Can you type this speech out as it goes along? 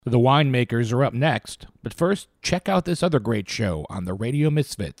The Winemakers are up next, but first, check out this other great show on the Radio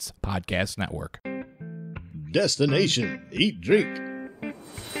Misfits Podcast Network. Destination Eat Drink.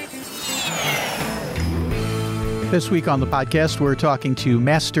 This week on the podcast, we're talking to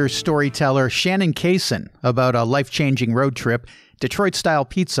master storyteller Shannon Kaysen about a life-changing road trip, Detroit-style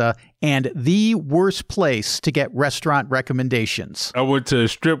pizza, and the worst place to get restaurant recommendations. I went to a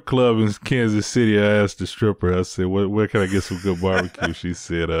strip club in Kansas City. I asked the stripper, I said, where can I get some good barbecue? She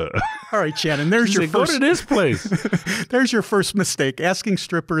said, All right, Shannon, there's your first... Go to this place. There's your first mistake, asking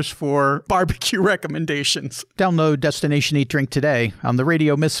strippers for barbecue recommendations. Download Destination Eat Drink today on the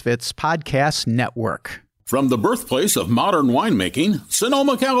Radio Misfits Podcast Network. From the birthplace of modern winemaking,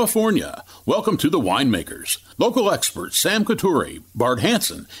 Sonoma, California, welcome to The Winemakers. Local experts Sam Couturi, Bart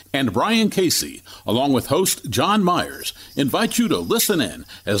Hansen, and Brian Casey, along with host John Myers, invite you to listen in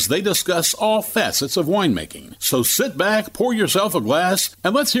as they discuss all facets of winemaking. So sit back, pour yourself a glass,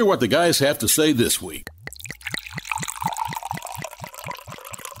 and let's hear what the guys have to say this week.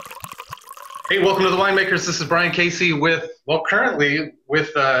 Hey, welcome to The Winemakers. This is Brian Casey currently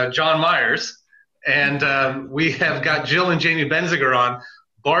with John Myers. And we have got Jill and Jamie Benziger on.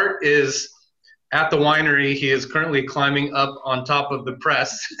 Bart is at the winery. He is currently climbing up on top of the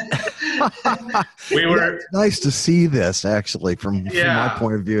press. It's nice to see this, actually, from my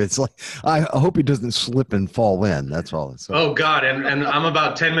point of view. It's like, I hope he doesn't slip and fall in. That's all. Oh, God. And I'm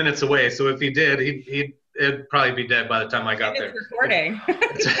about 10 minutes away. So if he did, it'd probably be dead by the time I got there. Recording.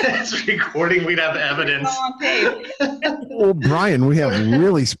 It's recording. We'd have evidence. Well, Brian, we have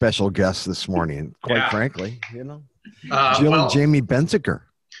really special guests this morning, quite frankly. Jill and Jamie Benziger.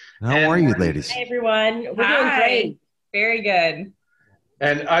 How are you, ladies? Hi, everyone. We're doing great. Very good.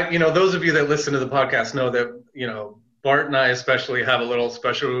 And those of you that listen to the podcast know that, Bart and I especially have a little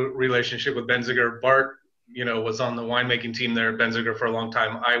special relationship with Benziger. Bart, was on the winemaking team there at Benziger for a long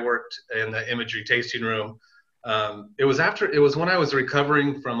time. I worked in the imagery tasting room. It was when I was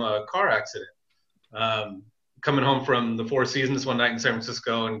recovering from a car accident, coming home from the Four Seasons one night in San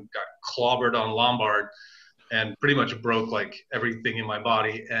Francisco and got clobbered on Lombard and pretty much broke like everything in my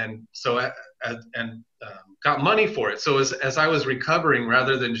body. And so, got money for it. So as I was recovering,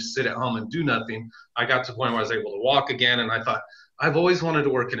 rather than just sit at home and do nothing, I got to the point where I was able to walk again. And I thought, I've always wanted to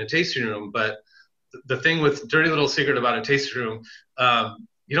work in a tasting room, but the thing with dirty little secret about a tasting room,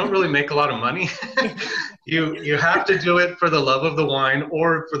 you don't really make a lot of money. You have to do it for the love of the wine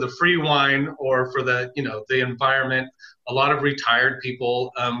or for the free wine or for the environment. A lot of retired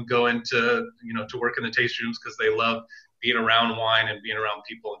people go into, to work in the tasting rooms because they love being around wine and being around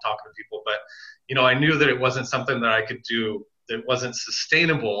people and talking to people. But, I knew that it wasn't something that I could do that wasn't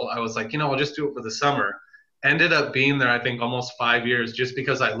sustainable. I was like, I'll just do it for the summer. Ended up being there, I think, almost 5 years just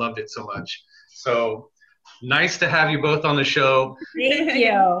because I loved it so much. So nice to have you both on the show. Thank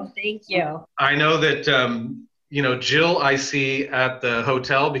you. Thank you. I know that, Jill I see at the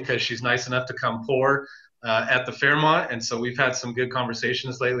hotel because she's nice enough to come pour at the Fairmont. And so we've had some good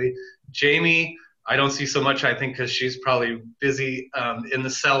conversations lately. Jamie, I don't see so much, I think, because she's probably busy in the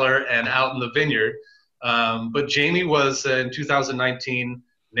cellar and out in the vineyard. But Jamie was in 2019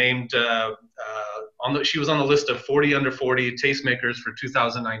 named she was on the list of 40 under 40 tastemakers for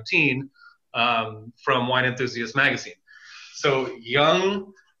 2019. From Wine Enthusiast magazine. So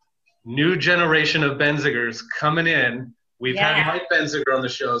young, new generation of Benzigers coming in. We've had Mike Benziger on the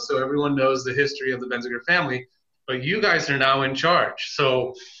show, so everyone knows the history of the Benziger family, but you guys are now in charge.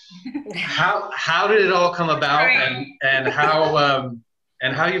 So how did it all come about and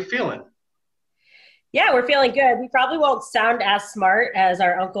how you feeling? Yeah, we're feeling good. We probably won't sound as smart as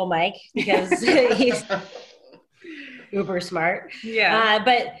our Uncle Mike because he's uber smart. Yeah.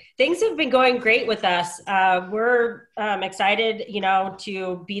 But things have been going great with us. We're excited,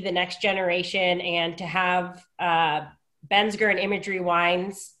 to be the next generation and to have Benziger and Imagery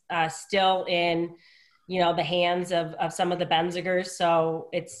wines still in, the hands of some of the Benzigers. So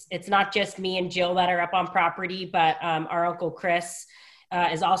it's not just me and Jill that are up on property, but our Uncle Chris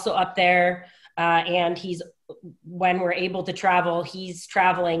is also up there. And when we're able to travel, he's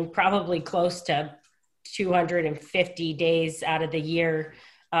traveling probably close to 250 days out of the year,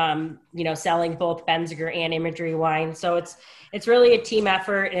 selling both Benziger and Imagery wine. So it's really a team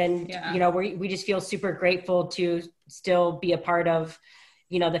effort. And, we just feel super grateful to still be a part of,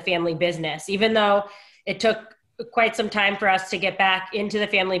 the family business, even though it took quite some time for us to get back into the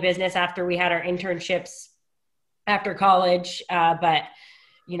family business after we had our internships after college. But,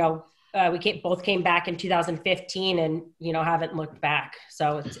 we both came back in 2015 and, haven't looked back.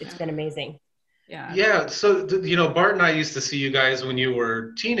 So it's been amazing. Yeah. So, Bart and I used to see you guys when you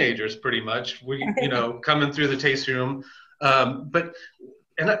were teenagers, pretty much. We, coming through the tasting room. But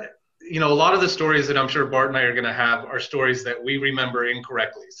you know, a lot of the stories that I'm sure Bart and I are going to have are stories that we remember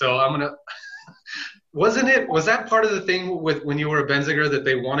incorrectly. So I'm going to, was that part of the thing with when you were a Benziger that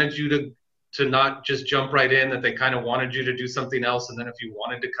they wanted you to not just jump right in, that they kind of wanted you to do something else, and then if you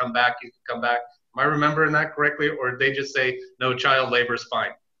wanted to come back, you could come back? Am I remembering that correctly? Or did they just say, no, child labor is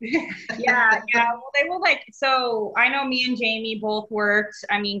fine? Yeah. Well, they were like, so I know me and Jamie both worked.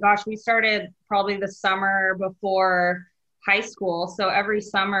 I mean, gosh, we started probably the summer before high school. So every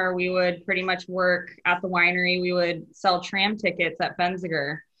summer we would pretty much work at the winery. We would sell tram tickets at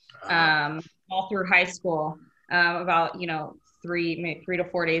Benziger all through high school, about, 3 to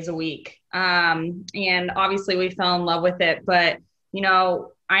 4 days a week. And obviously we fell in love with it. But,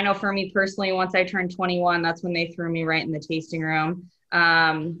 I know for me personally, once I turned 21, that's when they threw me right in the tasting room.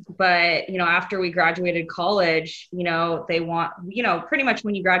 But, after we graduated college, they want, pretty much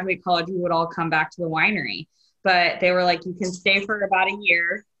when you graduate college, we would all come back to the winery, but they were like, you can stay for about a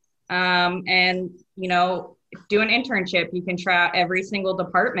year, and, do an internship. You can try out every single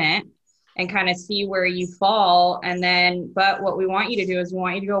department and kind of see where you fall. And then, but what we want you to do is we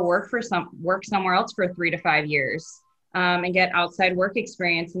want you to go work somewhere else for 3 to 5 years, and get outside work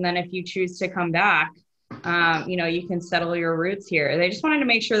experience. And then if you choose to come back, you can settle your roots here. They just wanted to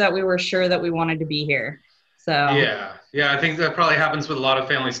make sure that we were sure that we wanted to be here. So yeah, I think that probably happens with a lot of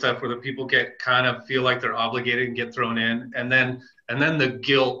family stuff, where the people kind of feel like they're obligated and get thrown in, and then the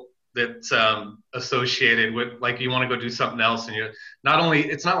guilt that's associated with, like, you want to go do something else, and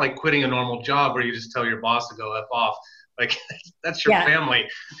it's not like quitting a normal job where you just tell your boss to go F off. Like, that's your family.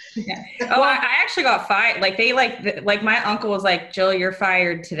 Yeah. Oh, I actually got fired. Like, they like my uncle was like, Jill, you're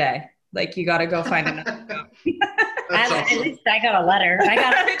fired today. Like, you got to go find another job. At least I got a letter. I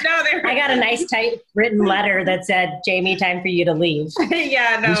got a nice typewritten letter that said, Jamie, time for you to leave.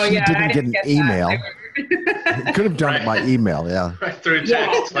 Yeah, no, you didn't get an email. Could have done it by email, yeah. Right through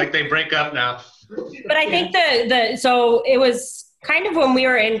text, like they break up now. But I think so it was kind of when we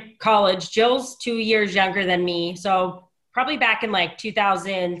were in college. Jill's 2 years younger than me. So probably back in like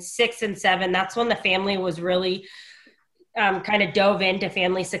 2006 and 7, that's when the family was really kind of dove into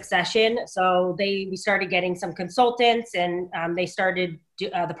family succession. So we started getting some consultants, and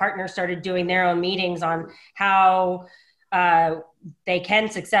the partners started doing their own meetings on how they can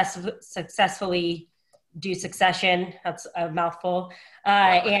successfully do succession. That's a mouthful.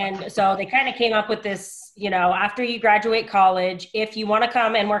 And so they kind of came up with this, after you graduate college, if you want to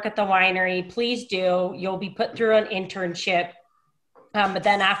come and work at the winery, please do. You'll be put through an internship. But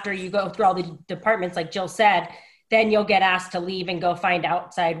then after you go through all the departments, like Jill said, then you'll get asked to leave and go find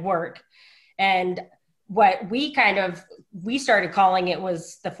outside work. And what we started calling it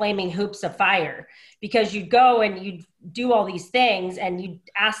was the flaming hoops of fire, because you'd go and you'd do all these things and you'd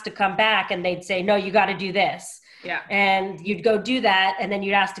ask to come back, and they'd say, no, you got to do this. Yeah. And you'd go do that, and then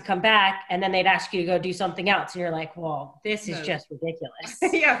you'd ask to come back, and then they'd ask you to go do something else. And you're like, well, this is just ridiculous.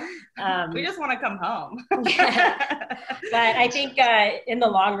 Yeah. We just want to come home. Yeah. But I think in the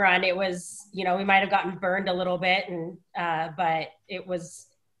long run, it was, we might have gotten burned a little bit, and but it was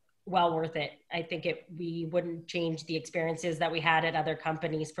well worth it. I think we wouldn't change the experiences that we had at other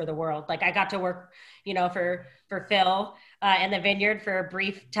companies for the world. Like, I got to work, for Phil in the vineyard for a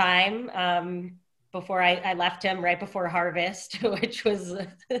brief time, before I left him right before harvest, which was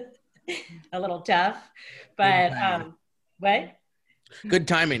a little tough, but what? Good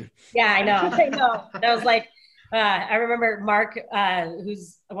timing. Yeah, I know. That was like, I remember Mark,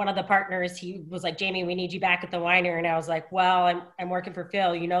 who's one of the partners, he was like, Jamie, we need you back at the winery. And I was like, well, I'm working for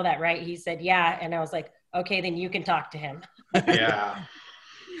Phil. You know that, right? He said, yeah. And I was like, okay, then you can talk to him. Yeah.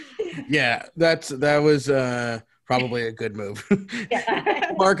 Yeah, that was probably a good move.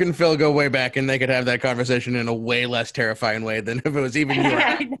 Yeah. Mark and Phil go way back, and they could have that conversation in a way less terrifying way than if it was even you.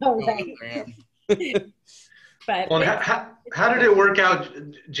 I know, right? But how did it work out,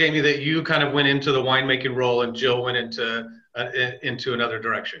 Jamie, that you kind of went into the winemaking role and Jill went into another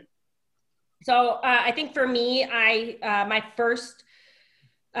direction? So I think for me, my first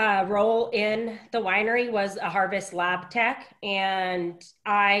role in the winery was a harvest lab tech, and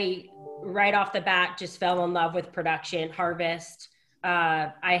I right off the bat just fell in love with production, harvest.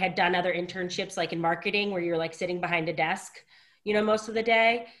 I had done other internships like in marketing where you're like sitting behind a desk, most of the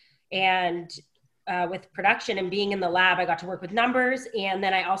day. And with production and being in the lab, I got to work with numbers. And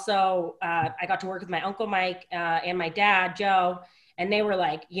then I also, I got to work with my Uncle Mike and my dad, Joe. And they were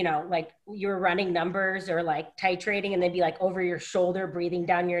like, like you were running numbers or like titrating, and they'd be like over your shoulder, breathing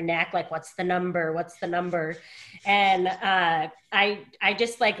down your neck. Like, what's the number? What's the number? And I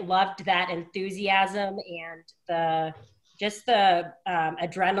just like loved that enthusiasm and the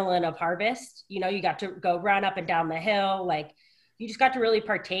adrenaline of harvest. You got to go run up and down the hill, like, you just got to really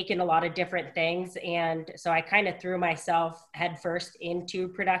partake in a lot of different things. And so I kind of threw myself headfirst into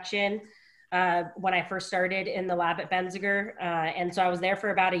production when I first started in the lab at Benziger. And so I was there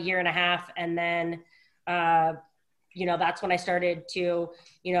for about 1.5 years. And then, that's when I started to,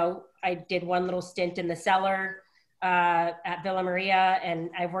 I did one little stint in the cellar at Villa Maria,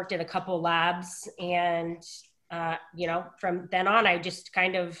 and I worked at a couple labs. And, from then on, I just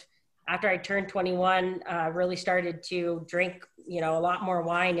kind of, after I turned 21, really started to drink, a lot more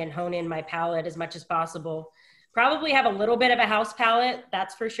wine and hone in my palate as much as possible. Probably have a little bit of a house palate,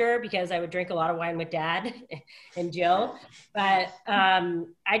 that's for sure, because I would drink a lot of wine with Dad and Jill. But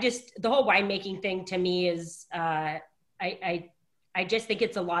the whole winemaking thing to me is, I just think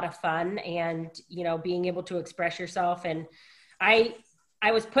it's a lot of fun, and, being able to express yourself. And I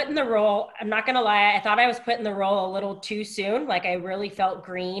was put in the role, I'm not going to lie, I thought I was put in the role a little too soon. Like, I really felt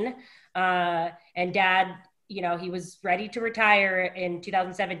green. And Dad, he was ready to retire in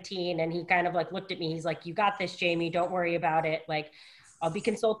 2017. And he kind of like looked at me. He's like, "You got this, Jamie. Don't worry about it. Like, I'll be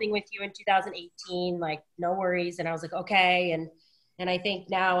consulting with you in 2018. Like, no worries." And I was like, okay. And I think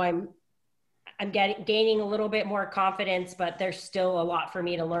now I'm gaining a little bit more confidence, but there's still a lot for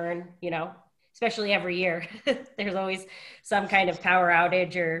me to learn, especially every year. There's always some kind of power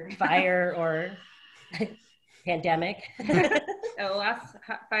outage or fire or pandemic. The last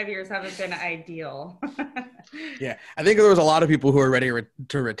 5 years haven't been ideal. Yeah, I think there was a lot of people who are ready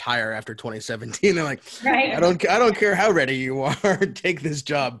to retire after 2017. They're like, right. I don't care how ready you are. Take this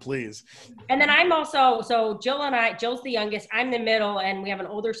job, please. And then I'm also, so Jill's the youngest, I'm the middle, and we have an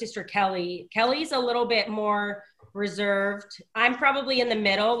older sister, Kelly. Kelly's a little bit more reserved. I'm probably in the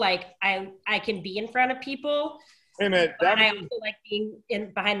middle. Like, I can be in front of people. Wait a minute. And I also like being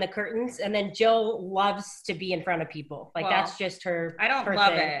behind the curtains. And then Jill loves to be in front of people. Like, that's just her. I don't her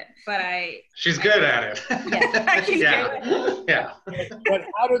love thing. it, but she's good at it. Yeah. Yeah. But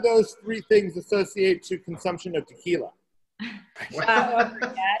how do those three things associate to consumption of tequila?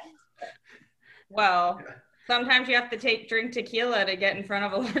 Well, sometimes you have to drink tequila to get in front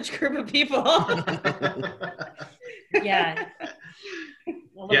of a large group of people. Yeah.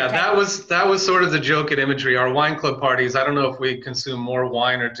 Yeah, that was sort of the joke at Imagery. Our wine club parties, I don't know if we consume more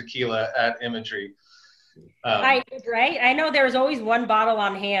wine or tequila at Imagery. Right? I know there was always one bottle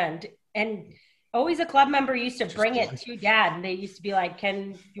on hand, and always a club member used to bring it to Dad, and they used to be like,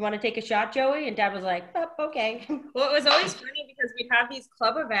 "You want to take a shot, Joey?" And Dad was like, "Oh, okay." Well, it was always funny because we'd have these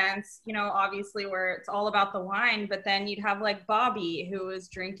club events, obviously where it's all about the wine, but then you'd have like Bobby, who was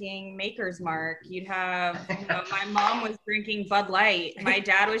drinking Maker's Mark. You'd have, my mom was drinking Bud Light. My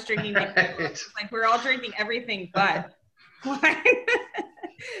dad was drinking like we're all drinking everything but wine.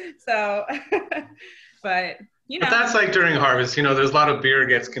 So, but But that's like during harvest, there's a lot of beer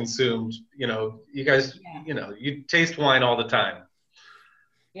gets consumed. You guys, you taste wine all the time.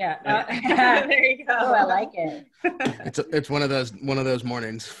 Yeah. There you go. Oh, I like it. It's one of those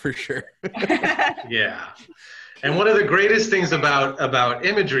mornings for sure. Yeah. And one of the greatest things about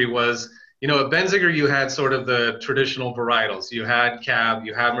Imagery was, at Benziger, you had sort of the traditional varietals. You had Cab,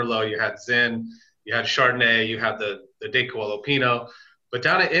 you had Merlot, you had Zin, you had Chardonnay, you had the Decoello Pinot. But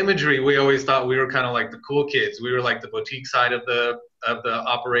down at Imagery, we always thought we were kind of like the cool kids. We were like the boutique side of the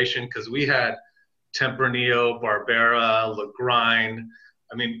operation, because we had Tempranillo, Barbera, Lagrein,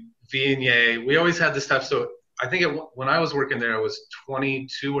 Viognier. We always had this stuff. So I think when I was working there, it was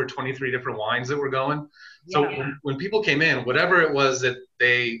 22 or 23 different wines that were going. Yeah. So when people came in, whatever it was that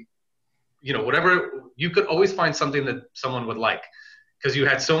they, whatever, you could always find something that someone would like, because you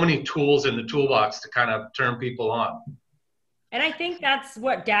had so many tools in the toolbox to kind of turn people on. And I think that's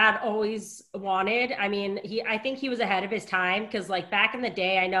what Dad always wanted. I think he was ahead of his time, because like back in the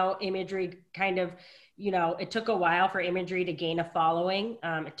day, I know Imagery kind of, it took a while for Imagery to gain a following.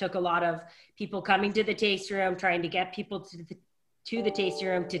 It took a lot of people coming to the tasting room, trying to get people to the tasting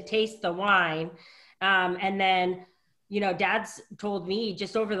room to taste the wine. And then, Dad's told me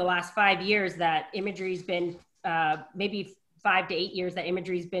just over the last 5 years that Imagery's been, maybe 5 to 8 years, that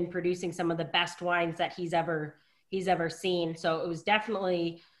Imagery's been producing some of the best wines that he's ever seen. So it was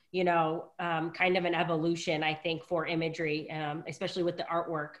definitely, kind of an evolution, I think, for Imagery, especially with the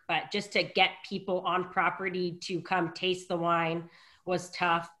artwork. But just to get people on property to come taste the wine was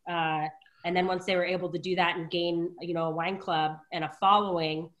tough. And then once they were able to do that and gain, a wine club and a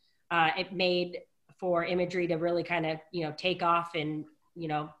following, it made for Imagery to really kind of, take off and,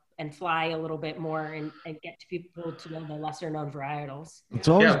 and fly a little bit more and get to people to know the lesser known varietals. It's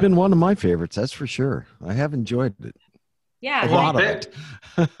always been one of my favorites, that's for sure. I have enjoyed it. Yeah. A lot of it.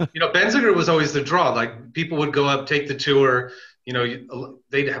 Benziger was always the draw. Like, people would go up, take the tour,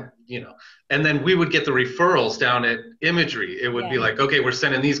 they'd have, and then we would get the referrals down at Imagery. It would be like, okay, we're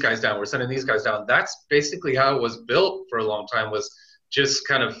sending these guys down. We're sending these guys down. That's basically how it was built for a long time, was just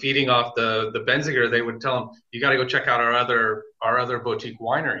kind of feeding off the Benziger. They would tell them, you got to go check out our other boutique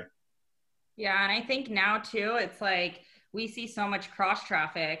winery. Yeah. And I think now too, it's like, we see so much cross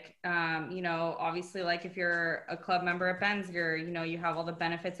traffic, obviously, like if you're a club member at Benziger, you have all the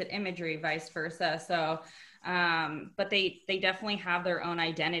benefits at Imagery, vice versa. So, but they definitely have their own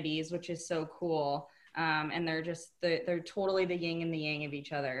identities, which is so cool. And they're totally the yin and the yang of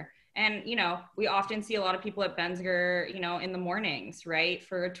each other. And, we often see a lot of people at Benziger, in the mornings, right,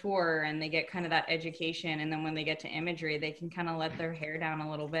 for a tour, and they get kind of that education. And then when they get to Imagery, they can kind of let their hair down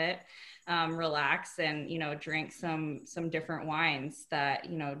a little bit, relax, and, drink some different wines that,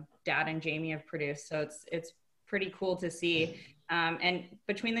 Dad and Jamie have produced. So it's pretty cool to see. And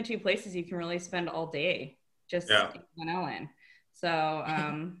between the two places, you can really spend all day just in Glen Ellen. So,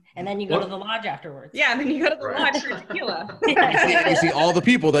 and then you go to the lodge afterwards. Yeah, and then you go to the lodge for tequila. You see all the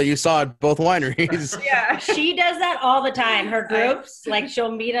people that you saw at both wineries. Yeah, she does that all the time. Her groups, like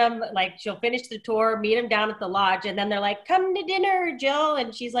she'll meet them, like she'll finish the tour, meet them down at the lodge, and then they're like, "Come to dinner, Jill,"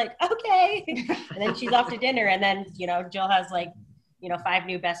 and she's like, "Okay," and then she's off to dinner, and then Jill has 5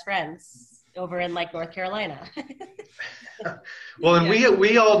 new best friends over in North Carolina. Well, and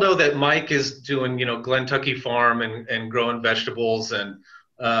we all know that Mike is doing, Glentucky Farm and growing vegetables and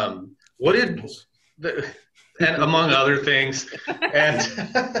and among other things.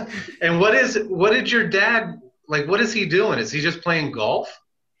 And what did your dad, what is he doing? Is he just playing golf?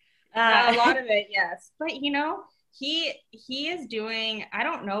 A lot of it, yes. But he is doing, I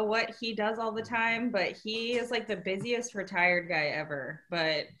don't know what he does all the time, but he is the busiest retired guy ever.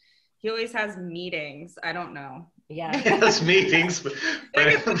 But he always has meetings. I don't know. Yeah. He has meetings. But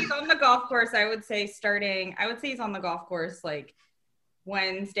if he's on the golf course, I would say he's on the golf course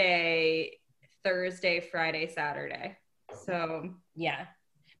Wednesday, Thursday, Friday, Saturday. So yeah.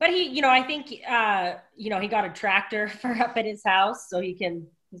 But he, I think, he got a tractor for up at his house so he can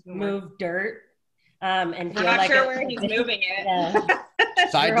move dirt. And we're not sure where he's moving it.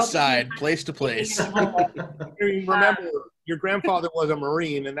 Side to side, place to place. Remember, your grandfather was a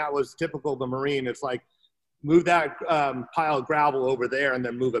Marine, and that was typical of the Marine. It's like, move that pile of gravel over there and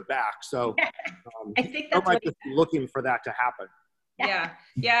then move it back. So I think that's just looking for that to happen. Yeah.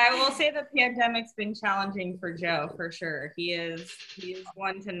 I will say the pandemic's been challenging for Joe, for sure. He is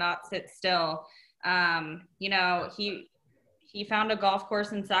one to not sit still. He found a golf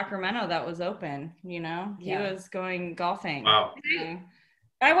course in Sacramento that was open, he was going golfing. Wow.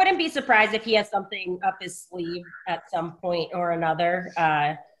 I wouldn't be surprised if he has something up his sleeve at some point or another.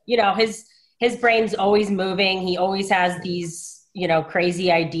 His brain's always moving. He always has these,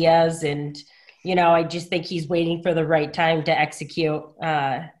 crazy ideas. And, I just think he's waiting for the right time to execute.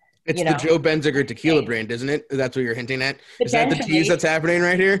 It's the Joe Benziger tequila brand, isn't it? That's what you're hinting at? Is that the tease that's happening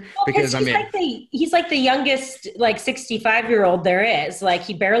right here? Because he's the youngest, 65-year-old there is.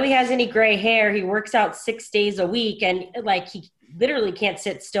 He barely has any gray hair. He works out 6 days a week. And he literally can't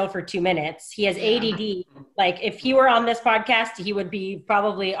sit still for 2 minutes. He has ADD. If he were on this podcast, he would be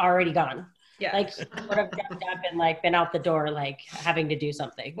probably already gone. Yeah. He would have jumped up and been out the door, having to do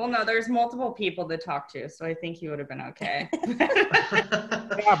something. Well, no, there's multiple people to talk to, so I think he would have been okay.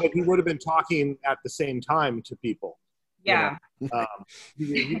 Yeah, but he would have been talking at the same time to people. Yeah. He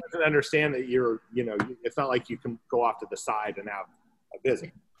doesn't understand that it's not like you can go off to the side and have a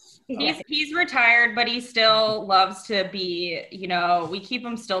visit. He's retired, but he still loves to be, we keep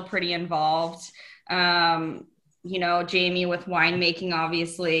him still pretty involved. Jamie with winemaking,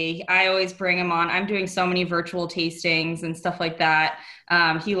 obviously. I always bring him on. I'm doing so many virtual tastings and stuff like that.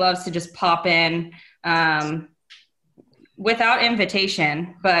 He loves to just pop in without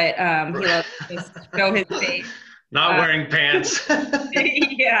invitation, but he loves to just show his face. Not wearing pants.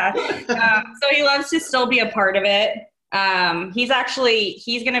 Yeah. So he loves to still be a part of it. He's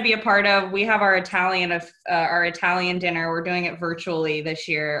going to be a part of, we have our Italian dinner. We're doing it virtually this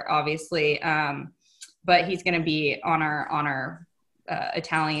year, obviously. But he's going to be on our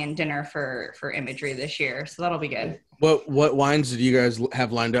Italian dinner for Imagery this year. So that'll be good. What wines do you guys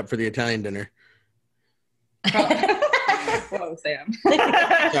have lined up for the Italian dinner? Whoa, Sam.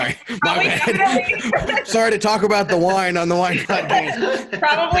 Sorry. My bad. Sorry to talk about the wine on the wine podcast.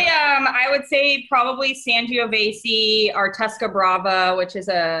 Probably, I would say probably Sangiovese, our Tusca Brava, which is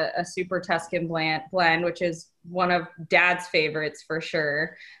a super Tuscan blend, which is one of Dad's favorites for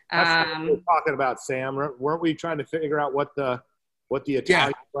sure. That's what we were talking about, Sam. Weren't we trying to figure out what the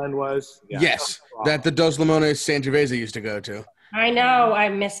Italian blend was? Yeah, yes, that the Dos Limones Sangiovese used to go to. I know. I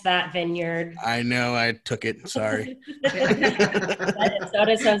missed that vineyard. I know. I took it. Sorry. So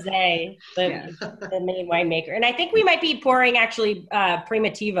does Jose, the main winemaker. And I think we might be pouring actually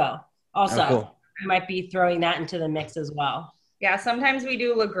Primitivo also. Oh, cool. We might be throwing that into the mix as well. Yeah, sometimes we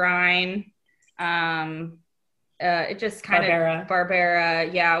do Lagrein. It just kind of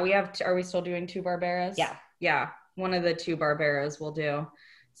Barbera. Yeah, we have. Are we still doing 2 Barberas? Yeah. One of the 2 Barberas we'll do.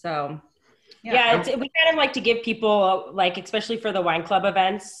 So. Yeah, we kind of like to give people, like, especially for the wine club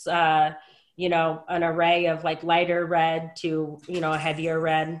events, an array of like lighter red to, a heavier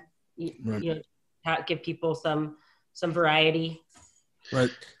red, give people some variety. Right.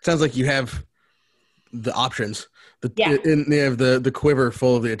 Sounds like you have the options. They have the quiver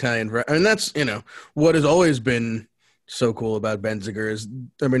full of the Italian. And that's, what has always been so cool about Benziger is,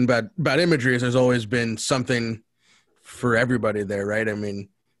 about imagery is there's always been something for everybody there, right? I mean,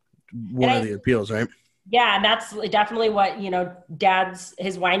 one of the appeals, right? Yeah, and that's definitely what, Dad's,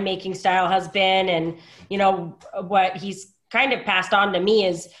 his winemaking style has been. And, what he's kind of passed on to me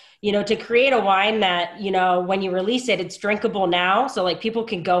is, to create a wine that, when you release it, it's drinkable now. So like people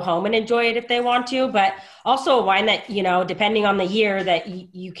can go home and enjoy it if they want to, but also a wine that, depending on the year that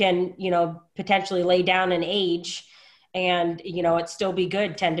you can, potentially lay down and age and, it still be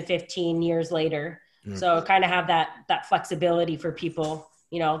good 10 to 15 years later. So kind of have that flexibility for people,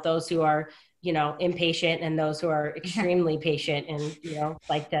 those who are, impatient and those who are extremely patient and,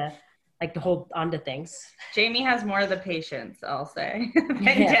 like to hold on to things. Jamie has more of the patience, I'll say.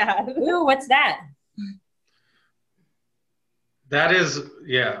 Ooh, what's that? That is,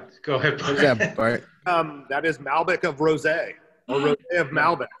 go ahead. Bart. That is Malbec of Rosé, or Rosé of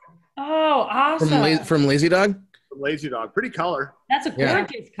Malbec. Oh, awesome. From Lazy Dog? From Lazy Dog. Pretty color. That's a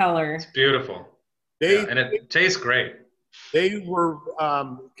gorgeous color. It's beautiful. And it tastes great. They were,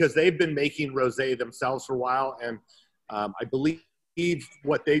 because they've been making rosé themselves for a while, and I believe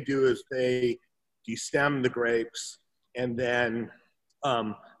what they do is they destem the grapes and then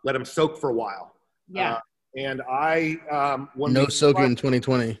let them soak for a while. Yeah. And I no soaking in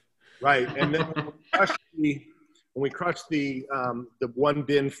 2020. Right, and then when we crushed the one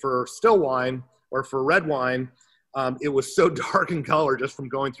bin for still wine or for red wine, it was so dark in color just from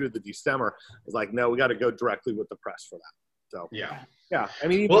going through the destemmer. I was like, no, we got to go directly with the press for that. So yeah. I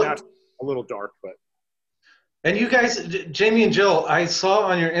mean, even that's a little dark, but. And you guys, Jamie and Jill, I saw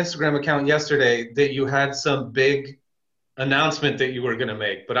on your Instagram account yesterday that you had some big announcement that you were going to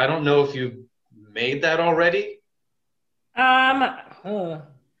make, but I don't know if you made that already. I don't know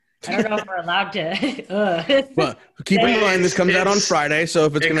if we're allowed to. Well, keep in mind this comes out on Friday, so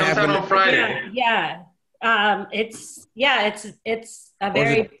if it's going to happen on Friday, it's a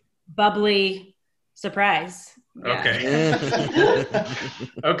very bubbly surprise. Okay.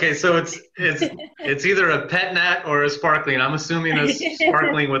 Okay, so it's either a pet nat or a sparkling. I'm assuming a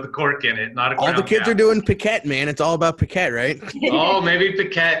sparkling with a cork in it, not a. All the kids are doing Piquette, man. It's all about Piquette, right? Oh, maybe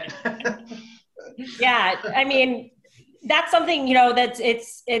Piquette. Yeah, I mean, that's something and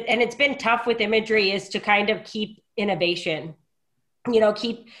it's been tough with imagery is to kind of keep innovation.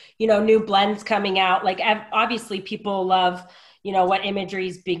 Keep new blends coming out. Like obviously, people love. What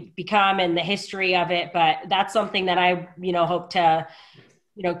imagery's become and the history of it. But that's something that I, hope to,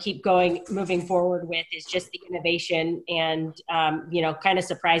 keep moving forward with is just the innovation and, kind of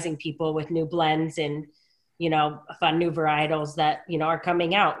surprising people with new blends and, fun new varietals that, are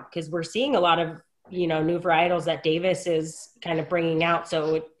coming out. Because we're seeing a lot of, new varietals that Davis is kind of bringing out.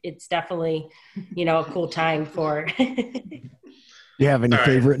 So it's definitely, a cool time for. You have any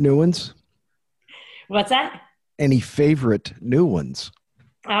favorite new ones? What's that? Any favorite new ones?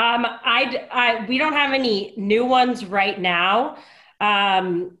 We don't have any new ones right now.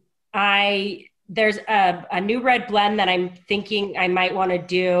 There's a new red blend that I'm thinking I might want to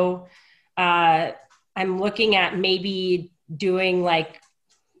do. I'm looking at maybe doing like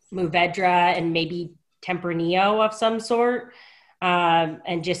Mourvedre and maybe Tempranillo of some sort.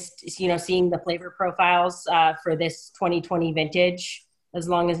 And just, seeing the flavor profiles for this 2020 vintage, as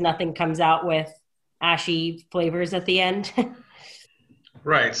long as nothing comes out with ashy flavors at the end.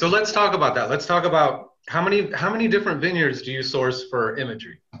 Right. So let's talk about that. Let's talk about how many different vineyards do you source for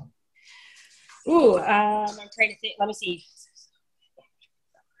imagery? Ooh, I'm trying to think. Let me see.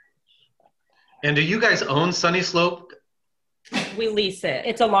 And do you guys own Sunny Slope? We lease it.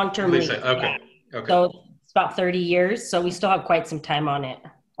 It's a long-term lease. Okay. Yeah. Okay. So it's about 30 years. So we still have quite some time on it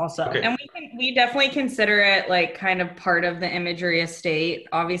also. Okay. And we definitely consider it like kind of part of the imagery estate,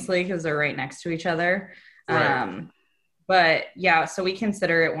 obviously, because they're right next to each other. Right. But yeah, so we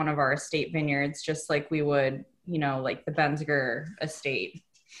consider it one of our estate vineyards, just like we would, like the Benziger estate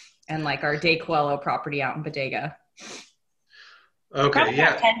and like our De Coelho property out in Bodega. Okay, probably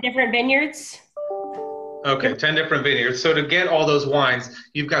yeah. 10 different vineyards. Okay, 10 different vineyards. So to get all those wines,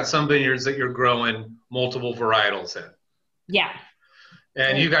 you've got some vineyards that you're growing multiple varietals in. Yeah.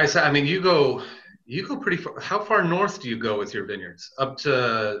 And you guys, I mean, you go pretty far. How far north do you go with your vineyards? Up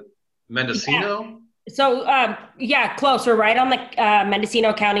to Mendocino? Yeah. So, close. We're right on the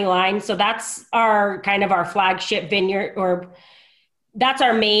Mendocino County line. So that's our flagship vineyard, or that's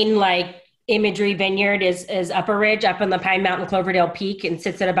our main imagery vineyard is Upper Ridge up in the Pine Mountain Cloverdale Peak, and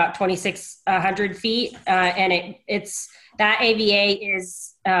sits at about 2,600 feet. And it's that AVA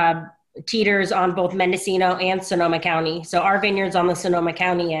is teeters on both Mendocino and Sonoma County. So our vineyard's on the Sonoma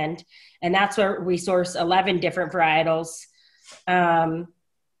County end, and that's where we source 11 different varietals.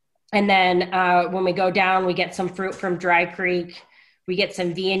 And then when we go down, we get some fruit from Dry Creek. We get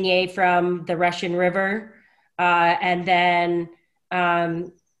some Viognier from the Russian River. And then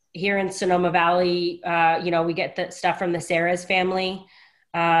here in Sonoma Valley, we get the stuff from the Serra's family.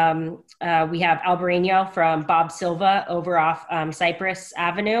 We have Albarino from Bob Silva over off Cypress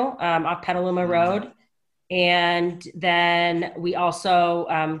Avenue, off Petaluma Road. And then we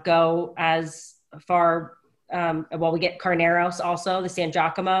also go as far, we get Carneros also, the San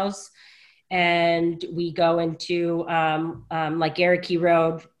Giacomos. And we go into Garricky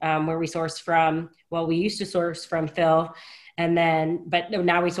Road, where we source from, we used to source from Phil. And then, but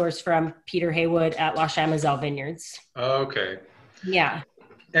now we source from Peter Haywood at La Chamazelle Vineyards. Okay. Yeah.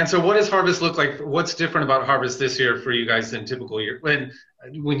 And so what does harvest look like? What's different about harvest this year for you guys than typical year? When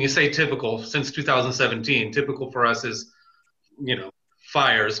you say typical, since 2017, typical for us is,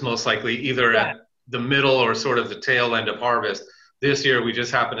 fires most likely either at the middle or sort of the tail end of harvest. This year, we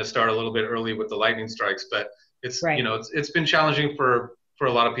just happened to start a little bit early with the lightning strikes, but it's, it's been challenging for a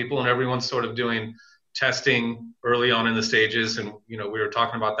lot of people, and everyone's sort of doing testing early on in the stages. And, we were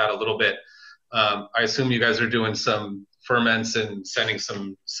talking about that a little bit. I assume you guys are doing some ferments and sending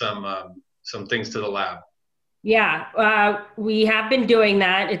some things to the lab. Yeah, we have been doing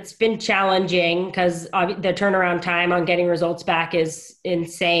that. It's been challenging because the turnaround time on getting results back is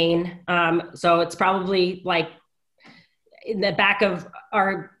insane. So it's probably in the back of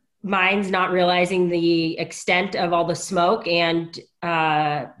our minds, not realizing the extent of all the smoke and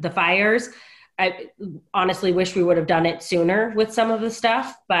the fires. I honestly wish we would have done it sooner with some of the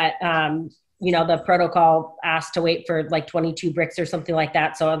stuff, but the protocol asked to wait for 22 bricks or something like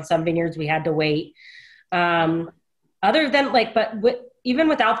that. So on some vineyards we had to wait. Other than even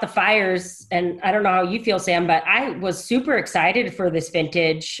without the fires, and I don't know how you feel, Sam, but I was super excited for this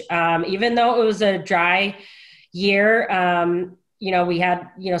vintage. Even though it was a dry year, we had,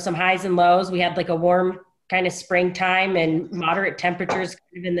 some highs and lows. We had a warm kind of springtime and moderate temperatures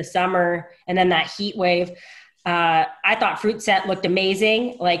kind of in the summer. And then that heat wave, I thought fruit set looked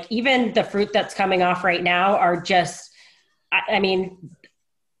amazing. Even the fruit that's coming off right now are just,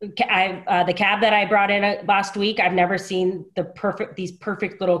 the cab that I brought in last week, I've never seen these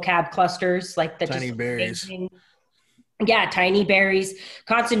perfect little cab clusters, the tiny berries. Amazing. Yeah, tiny berries.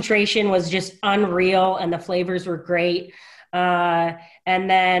 Concentration was just unreal, and the flavors were great. And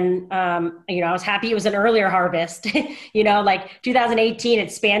then, I was happy it was an earlier harvest. 2018,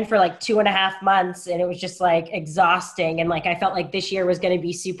 it spanned for 2.5 months, and it was just exhausting. And I felt like this year was going to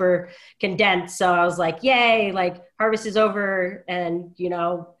be super condensed. So I was yay, harvest is over. And,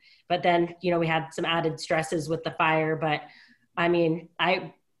 but then, we had some added stresses with the fire. But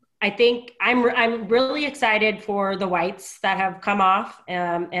I think I'm really excited for the whites that have come off,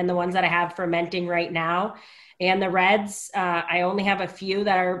 and the ones that I have fermenting right now. And the reds, I only have a few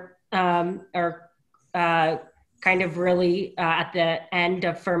that are kind of really at the end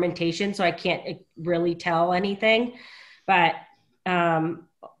of fermentation, so I can't really tell anything. But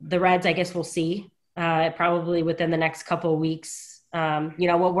the reds, I guess we'll see probably within the next couple of weeks.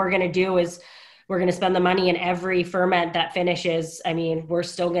 What we're going to do is we're going to spend the money in every ferment that finishes. We're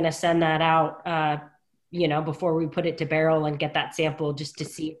still going to send that out, before we put it to barrel and get that sample, just to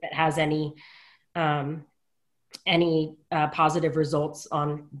see if it has any positive results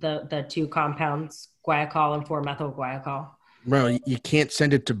on the two compounds, guaiacol and 4-methyl guaiacol. Bro, you can't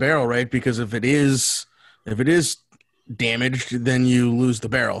send it to barrel, right? Because if it is damaged, then you lose the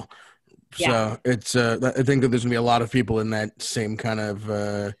barrel. Yeah. So it's I think that there's gonna be a lot of people in that same kind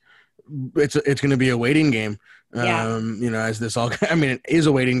of it's gonna be a waiting game. Yeah. As this all, it is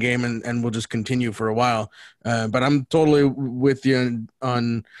a waiting game, and will just continue for a while. But I'm totally with you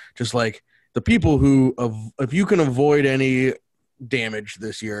on just the people who, if you can avoid any damage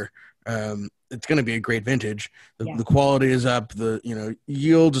this year, it's going to be a great vintage. The quality is up. The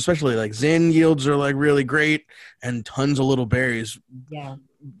yields, especially Zin yields, are really great, and tons of little berries. Yeah.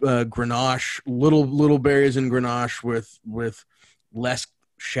 Grenache, little berries in Grenache with less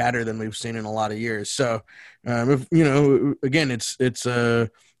shatter than we've seen in a lot of years. So, if, you know, again, it's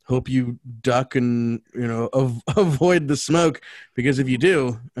hope you duck and, you know, avoid the smoke, because if you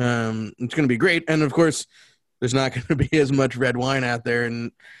do, it's going to be great. And of course, there's not going to be as much red wine out there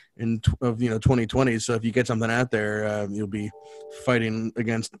in 2020. So if you get something out there, you'll be fighting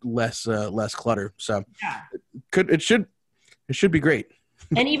against less clutter. So it should be great.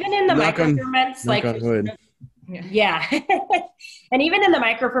 And even in the microferments, yeah. And even in the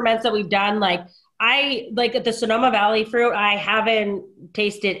microferments that we've done, like at the Sonoma Valley fruit, I haven't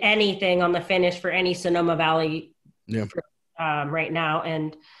tasted anything on the finish for any Sonoma Valley fruit, right now.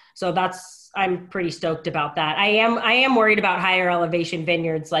 And so I'm pretty stoked about that. I am worried about higher elevation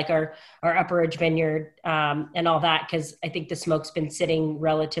vineyards like our Upper Ridge vineyard, and all that, because I think the smoke's been sitting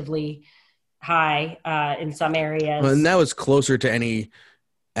relatively high in some areas. Well, and that was closer to any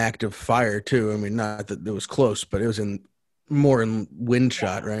active fire too. I mean, not that it was close, but it was more in wind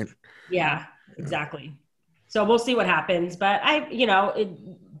shot, right? Yeah, exactly. So we'll see what happens, but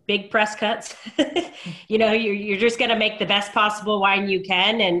big press cuts, you're just going to make the best possible wine you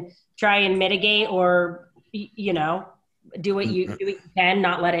can and try and mitigate, or, do what you can,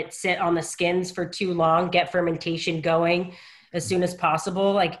 not let it sit on the skins for too long, get fermentation going as soon as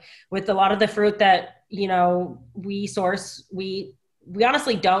possible. Like with a lot of the fruit that, we source, we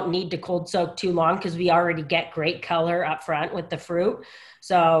honestly don't need to cold soak too long, because we already get great color up front with the fruit.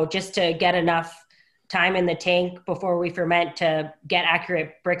 So just to get enough time in the tank before we ferment to get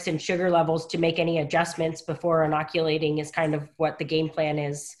accurate Brix and sugar levels to make any adjustments before inoculating is kind of what the game plan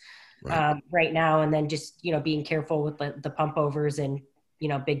is right now. And then just, being careful with the pump overs and,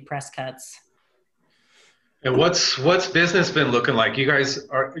 big press cuts. And what's business been looking like?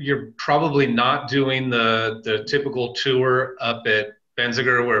 You're probably not doing the typical tour up at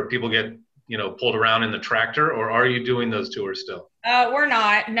Benziger where people get, pulled around in the tractor, or are you doing those tours still? We're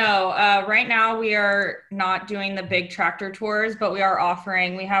not, no. Right now we are not doing the big tractor tours, but we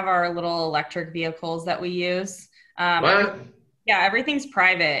have our little electric vehicles that we use. Everything's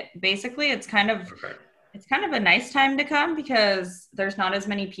private. Basically, it's kind of a nice time to come because there's not as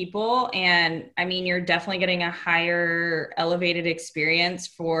many people. And I mean, you're definitely getting a higher elevated experience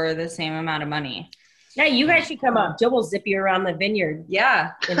for the same amount of money. Yeah, you guys should come up. Jill will zip you around the vineyard.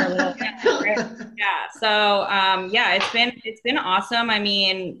 Yeah. In a little So, it's been awesome. I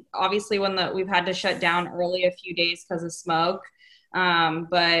mean, obviously we've had to shut down early a few days because of smoke.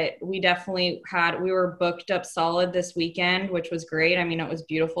 But we definitely we were booked up solid this weekend, which was great. I mean, it was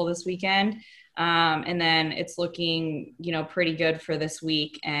beautiful this weekend. And then it's looking, pretty good for this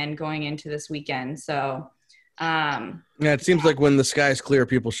week and going into this weekend. So, it seems like when the sky's clear,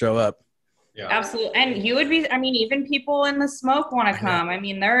 people show up. Yeah, absolutely. And even people in the smoke want to come. I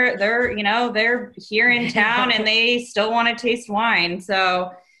mean, they're here in town and they still want to taste wine.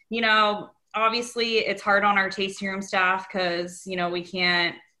 So, obviously it's hard on our tasting room staff because, we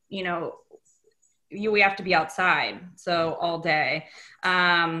can't, we have to be outside. So all day.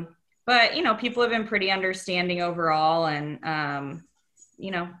 But, people have been pretty understanding overall. And,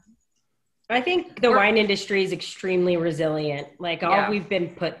 I think the wine industry is extremely resilient. Like all we've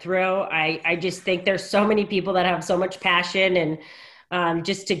been put through, I just think there's so many people that have so much passion and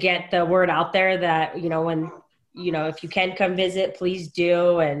just to get the word out there that, when, if you can come visit, please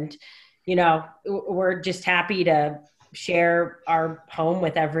do. And, we're just happy to share our home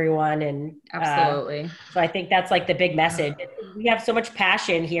with everyone. And absolutely. So I think that's like the big message. We have so much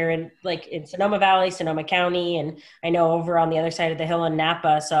passion here in Sonoma Valley, Sonoma County, and I know over on the other side of the hill in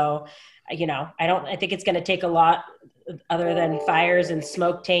Napa. So, I think it's going to take a lot other than fires and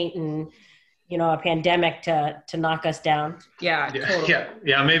smoke taint and, a pandemic to knock us down. Yeah. Totally.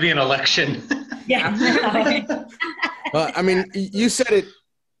 Yeah. Maybe an election. Yeah. I mean, you said it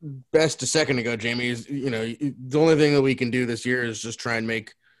best a second ago, Jamie, is, the only thing that we can do this year is just try and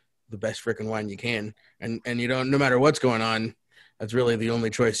make the best freaking wine you can. And no matter what's going on, that's really the only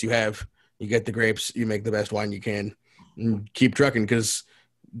choice you have. You get the grapes, you make the best wine you can, and keep trucking because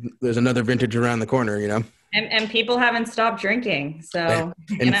there's another vintage around the corner, And people haven't stopped drinking. So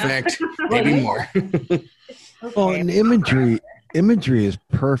in fact, maybe more. Well, and imagery is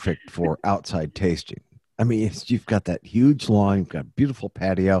perfect for outside tasting. I mean, you've got that huge lawn, you've got beautiful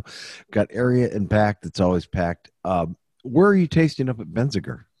patio, got area in back that's always packed. Where are you tasting up at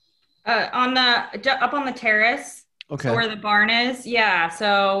Benziger? Up on the terrace. Okay. So where the barn is. Yeah.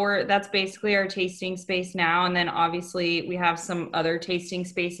 So that's basically our tasting space now. And then obviously we have some other tasting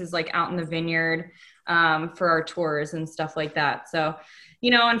spaces like out in the vineyard for our tours and stuff like that. So,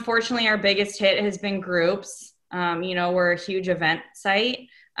 unfortunately our biggest hit has been groups. We're a huge event site.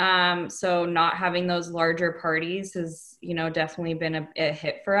 So not having those larger parties has, definitely been a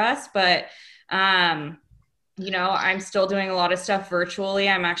hit for us. But, I'm still doing a lot of stuff virtually.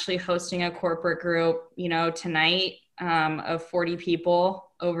 I'm actually hosting a corporate group, tonight of 40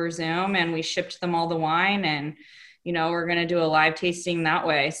 people over Zoom, and we shipped them all the wine, and, we're going to do a live tasting that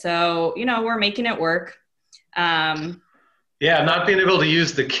way. So, we're making it work. Yeah, not being able to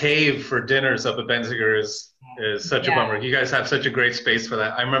use the cave for dinners up at Benziger is such a bummer. You guys have such a great space for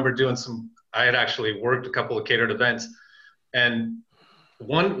that. I remember I had actually worked a couple of catered events, and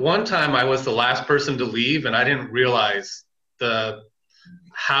one time I was the last person to leave, and I didn't realize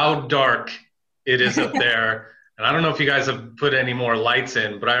how dark it is up there. And I don't know if you guys have put any more lights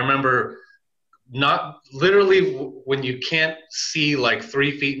in, but I remember not literally when you can't see like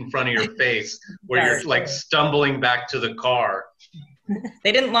 3 feet in front of your face, where you're like stumbling back to the car.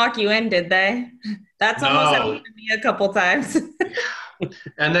 They didn't lock you in, did they? That's almost happened to me a couple times.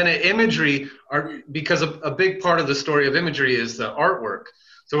 And then at Imagery, because a big part of the story of Imagery is the artwork.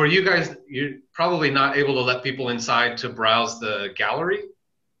 So you're probably not able to let people inside to browse the gallery?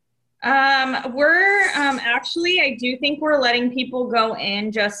 We're actually, I do think we're letting people go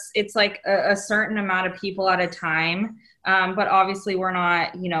in, it's like a certain amount of people at a time. But obviously we're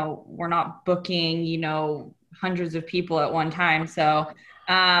not booking, hundreds of people at one time. So,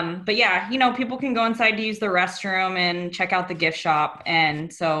 but yeah, people can go inside to use the restroom and check out the gift shop.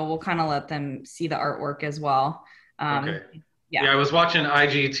 And so we'll kind of let them see the artwork as well. Okay. Yeah, I was watching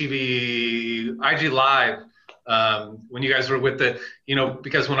IG Live, when you guys were with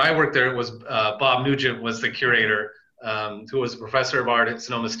because when I worked there, it was Bob Nugent was the curator, who was a professor of art at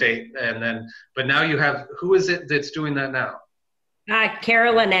Sonoma State. But now you have, who is it that's doing that now?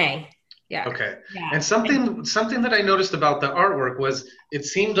 Cara Lene. Yeah. Okay. Yeah. And something that I noticed about the artwork was it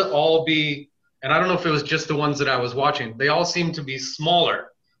seemed to all be, and I don't know if it was just the ones that I was watching, they all seemed to be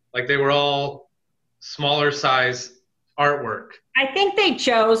smaller. Like they were all smaller size artwork. I think they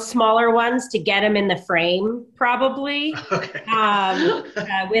chose smaller ones to get them in the frame, probably. Okay.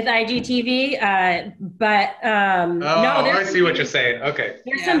 With IGTV, I see what you're saying. Okay.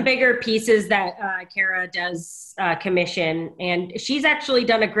 There's some bigger pieces that Cara does commission, and she's actually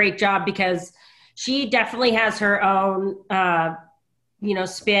done a great job because she definitely has her own,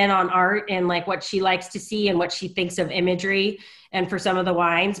 spin on art and like what she likes to see and what she thinks of imagery and for some of the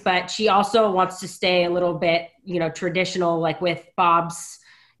wines, but she also wants to stay a little bit, traditional, like with Bob's,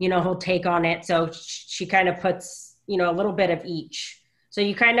 whole take on it. So she kind of puts, a little bit of each. So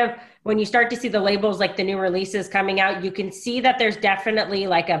you kind of, when you start to see the labels, like the new releases coming out, you can see that there's definitely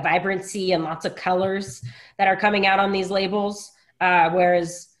like a vibrancy and lots of colors that are coming out on these labels.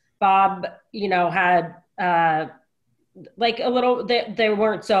 Whereas Bob, had, like a little, they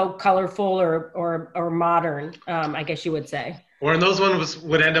weren't so colorful or modern, I guess you would say. Or and those ones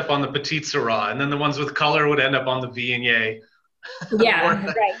would end up on the Petite Syrah, and then the ones with color would end up on the Viognier. Yeah,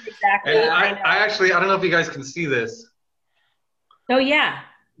 right, exactly. And I don't know if you guys can see this. Oh yeah.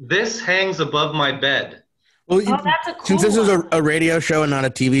 This hangs above my bed. Well, that's a cool since this is a radio show and not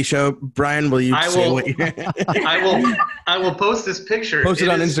a TV show, Brian, will you say what you... I will post this picture. Post it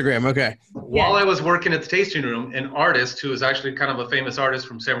on Instagram, okay. While I was working at the tasting room, an artist who is actually kind of a famous artist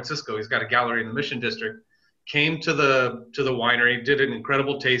from San Francisco, he's got a gallery in the Mission District, came to the winery, did an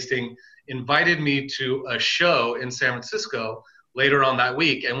incredible tasting, invited me to a show in San Francisco later on that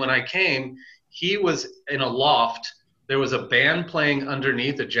week. And when I came, he was in a loft. There was a band playing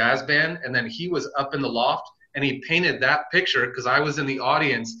underneath, a jazz band, and then he was up in the loft, and he painted that picture because I was in the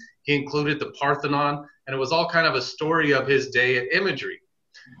audience. He included the Parthenon, and it was all kind of a story of his day at Imagery.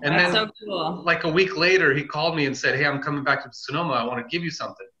 And That's then, so cool. like a week later, he called me and said, "Hey, I'm coming back to Sonoma. I want to give you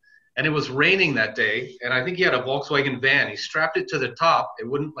something." And it was raining that day, and I think he had a Volkswagen van. He strapped it to the top. It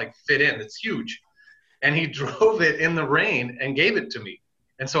wouldn't like fit in. It's huge. And he drove it in the rain and gave it to me.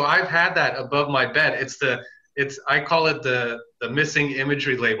 And so I've had that above my bed. I call it the missing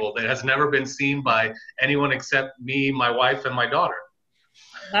imagery label that has never been seen by anyone except me, my wife, and my daughter.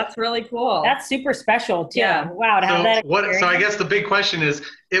 That's really cool. That's super special too. Yeah. Wow. To have that experience. So I guess the big question is,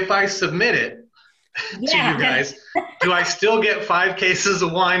 if I submit it to you guys, do I still get 5 cases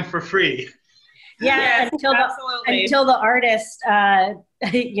of wine for free? Yeah, yes, until the artist,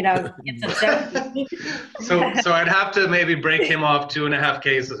 gets upset. So I'd have to maybe break him off 2.5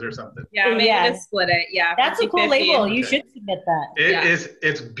 cases or something. Yeah, maybe to split it. Yeah, that's 50, a cool 50. Label. You should submit that.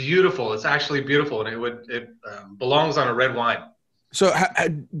 It's beautiful. It's actually beautiful, and it belongs on a red wine. So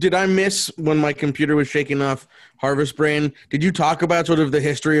did I miss when my computer was shaking off Harvest Brain? Did you talk about sort of the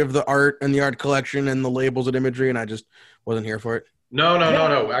history of the art and the art collection and the labels and imagery, and I just wasn't here for it?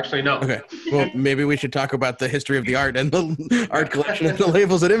 No. Actually, no. Okay. Well, maybe we should talk about the history of the art and the art collection and the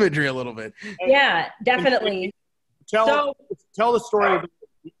labels and imagery a little bit. Yeah, definitely. Tell the story.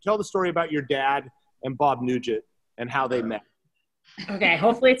 Tell the story about your dad and Bob Nugent and how they met. Okay,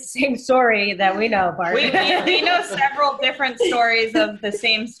 hopefully it's the same story that we know, Bart. We know several different stories of the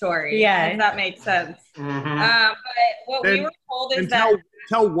same story. Yeah. If that makes sense. Mm-hmm. But what we were told is that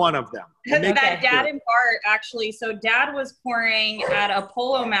tell one of them. that Dad and Bart actually. So Dad was pouring at a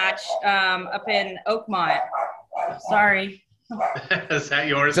polo match up in Oakmont. Sorry. Is that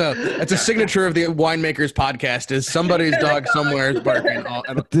yours? So that's a signature of the Winemakers podcast. Is somebody's dog somewhere is barking.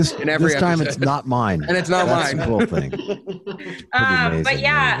 This in every time episode. it's not mine, and it's not That's mine. The cool thing. But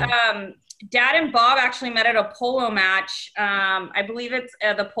yeah, Dad and Bob actually met at a polo match. I believe it's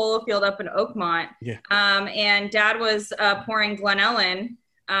at the polo field up in Oakmont. Yeah. And Dad was pouring Glen Ellen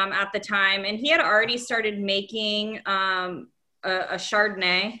at the time, and he had already started making a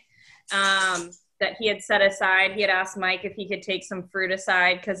Chardonnay that he had set aside. He had asked Mike if he could take some fruit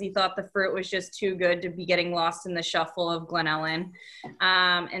aside because he thought the fruit was just too good to be getting lost in the shuffle of Glen Ellen.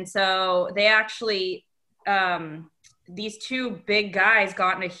 And so they actually, these two big guys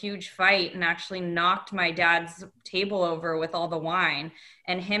got in a huge fight and actually knocked my dad's table over with all the wine.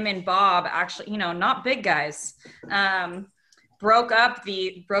 And him and Bob actually, not big guys, broke up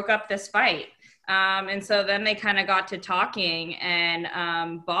this fight. And so then they kind of got to talking, and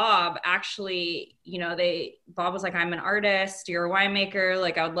Bob actually, Bob was like, I'm an artist, you're a winemaker,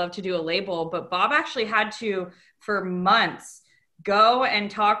 like I would love to do a label. But Bob actually had to, for months, go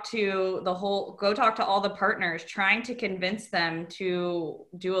talk to all the partners, trying to convince them to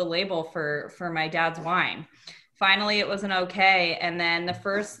do a label for my dad's wine. Finally, it was an okay. And then the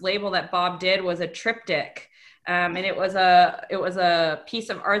first label that Bob did was a triptych. And it was a piece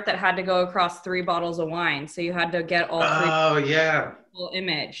of art that had to go across 3 bottles of wine. So you had to get all 3. Oh yeah. Full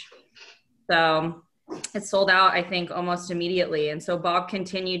image. So it sold out, I think, almost immediately. And so Bob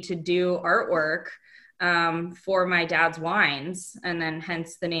continued to do artwork for my dad's wines, and then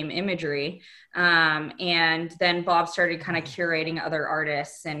hence the name Imagery. And then Bob started kind of curating other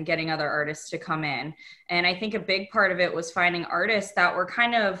artists and getting other artists to come in. And I think a big part of it was finding artists that were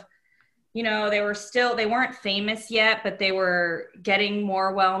kind of, they weren't famous yet, but they were getting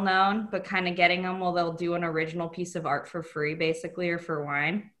more well-known, but kind of getting them while they'll do an original piece of art for free, basically, or for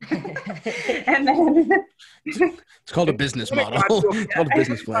wine. And then it's called a business model. It's called a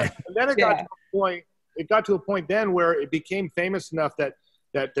business plan. And then it got to a point then where it became famous enough that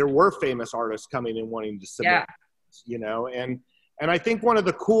there were famous artists coming in wanting to submit, and I think one of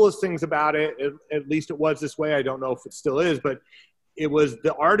the coolest things about it, at least it was this way, I don't know if it still is, but it was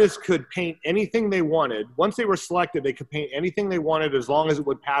the artists could paint anything they wanted. Once they were selected, they could paint anything they wanted as long as it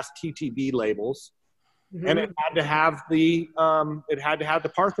would pass TTB labels. Mm-hmm. And it had to have the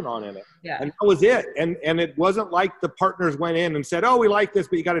Parthenon in it. Yeah. And that was it. And it wasn't like the partners went in and said, oh, we like this,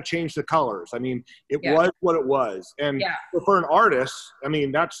 but you got to change the colors. I mean, it was what it was. And for an artist, I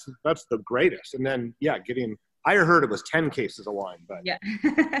mean, that's the greatest. And then, I heard it was 10 cases of wine, but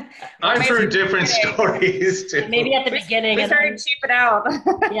I've heard different stories too. Maybe at the beginning, we started to cheap it out.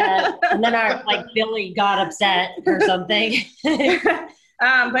 And then our Billy got upset or something.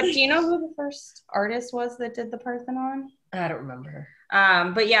 But do you know who the first artist was that did the Parthenon? I don't remember.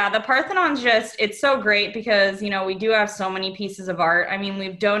 But yeah, the Parthenon's it's so great because, we do have so many pieces of art. I mean,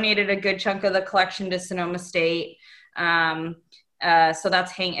 we've donated a good chunk of the collection to Sonoma State. So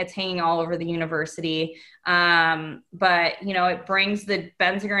it's hanging all over the university. But, it brings the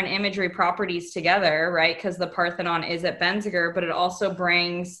Benziger and Imagery properties together, right? Because the Parthenon is at Benziger, but it also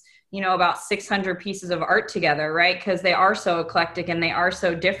brings, about 600 pieces of art together, right? Because they are so eclectic and they are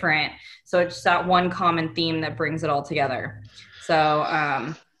so different. So it's just that one common theme that brings it all together. So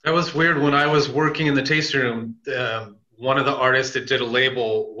that was weird. When I was working in the tasting room, one of the artists that did a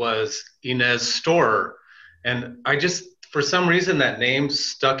label was Inez Storer. And for some reason, that name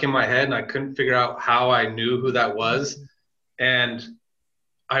stuck in my head, and I couldn't figure out how I knew who that was. And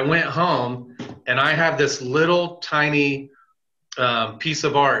I went home, and I have this little tiny piece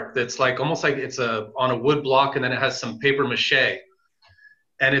of art that's almost like it's on a wood block, and then it has some paper mache.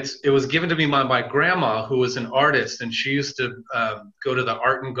 And it was given to me by my grandma, who was an artist, and she used to go to the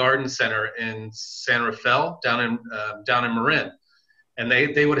Art and Garden Center in San Rafael, down in Marin. And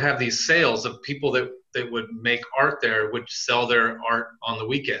they would have these sales of people that would make art there, would sell their art on the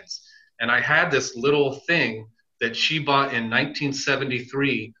weekends. And I had this little thing that she bought in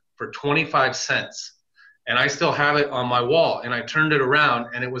 1973 for 25 cents. And I still have it on my wall. And I turned it around,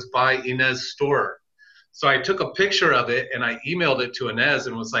 and it was by Inez Storer. So I took a picture of it, and I emailed it to Inez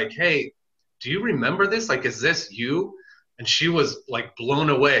and was like, hey, do you remember this? Like, is this you? And she was like blown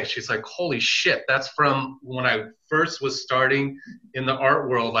away. She's like, holy shit, that's from when I first was starting in the art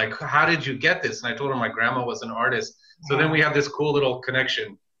world. Like, how did you get this? And I told her my grandma was an artist. So then we have this cool little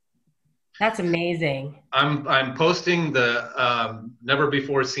connection. That's amazing. I'm posting the never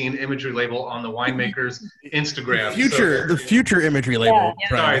before seen imagery label on the Winemakers Instagram. The future imagery label. Yeah.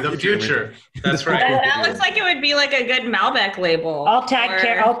 Sorry, the future. That's right. That looks like it would be like a good Malbec label. I'll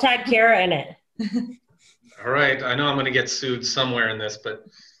tag Kara in it. All right. I know I'm going to get sued somewhere in this, but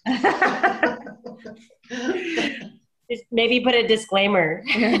just maybe put a disclaimer.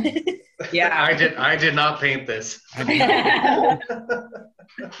 Yeah, I did not paint this. But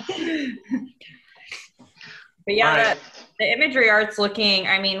yeah, Right. the imagery art's looking,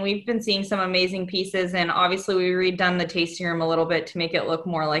 I mean, we've been seeing some amazing pieces, and obviously we redone the tasting room a little bit to make it look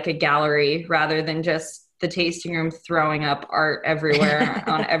more like a gallery rather than just the tasting room throwing up art everywhere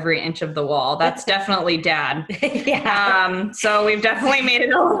on every inch of the wall. That's definitely Dad. Yeah. So we've definitely made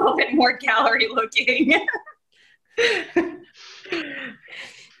it a little bit more gallery looking.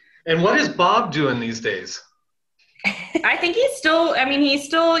 And what is Bob doing these days? I think he's still,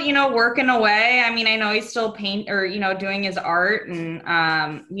 working away. I mean, I know he's still doing his art, and,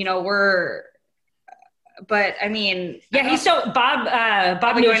 but I mean, he's still,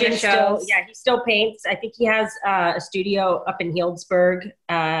 Bob Nugent he still paints. I think he has a studio up in Healdsburg.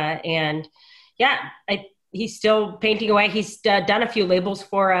 He's still painting away. He's done a few labels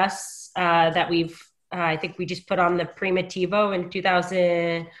for us that I think we just put on the Primitivo in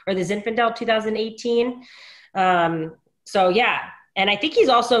 2000, or the Zinfandel 2018. And I think he's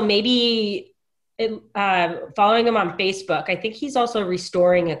also following him on Facebook. I think he's also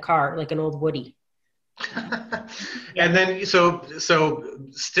restoring a car, like an old Woody. And then so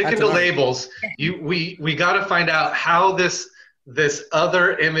sticking to labels, we got to find out how this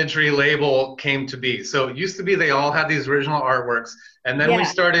other imagery label came to be. So it used to be they all had these original artworks, and then we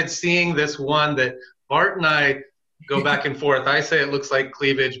started seeing this one that Bart and I go back and forth. I say it looks like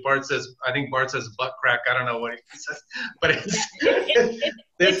cleavage. I think Bart says butt crack. I don't know what he says, but it's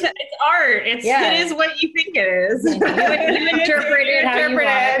art. It is what you think it is. You interpret it how you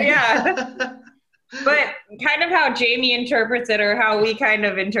want. Yeah. But kind of how Jamie interprets it, or how we kind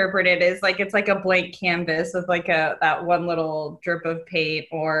of interpret it, is like it's like a blank canvas with like that one little drip of paint,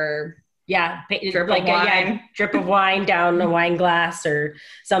 or drip of wine down a wine glass or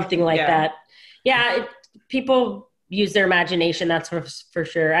something like that. Yeah, people use their imagination. That's for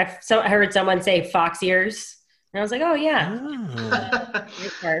sure. I heard someone say fox ears. And I was like, oh, yeah.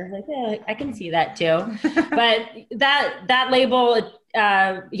 I can see that too. But that label,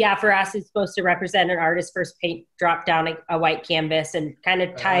 for us, is supposed to represent an artist's first paint drop down a white canvas and kind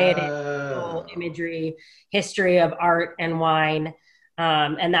of tie it into the whole imagery, history of art and wine.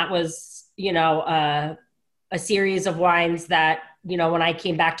 And that was, a series of wines that, when I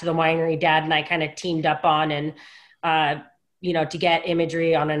came back to the winery, Dad and I kind of teamed up on, and to get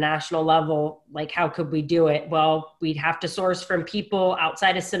imagery on a national level, like how could we do it? Well, we'd have to source from people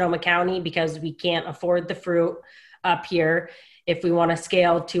outside of Sonoma County because we can't afford the fruit up here if we want to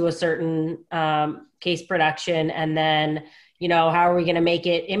scale to a certain case production. And then, how are we going to make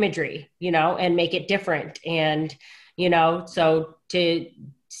it imagery, and make it different? And, so to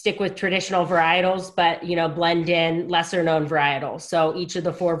stick with traditional varietals, but, blend in lesser known varietals. So each of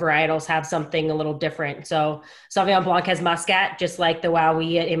the 4 varietals have something a little different. So Sauvignon Blanc has Muscat, just like the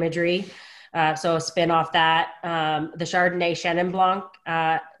Wowee imagery. So a spin off that. The Chardonnay Chenin Blanc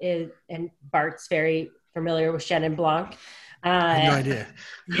and Bart's very familiar with Chenin Blanc. I have no idea.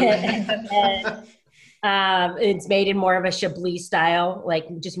 It's made in more of a Chablis style, like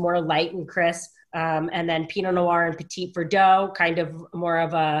just more light and crisp. And then Pinot Noir and Petit Verdot, kind of more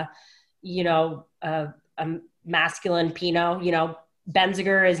of a masculine Pinot.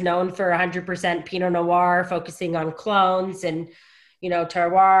 Benziger is known for 100% Pinot Noir, focusing on clones and,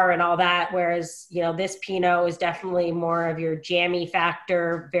 terroir and all that. Whereas, this Pinot is definitely more of your jammy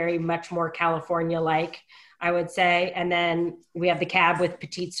factor, very much more California-like, I would say. And then we have the Cab with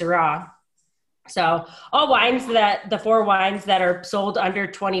Petit Syrah. So all wines the 4 wines that are sold under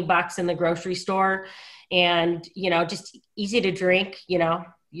 $20 in the grocery store, and, just easy to drink,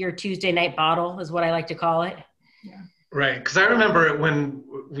 your Tuesday night bottle is what I like to call it. Yeah. Right. Because I remember when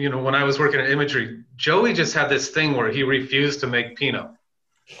I was working at Imagery, Joey just had this thing where he refused to make Pinot.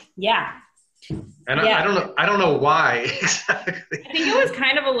 Yeah. And I don't know why exactly. I think it was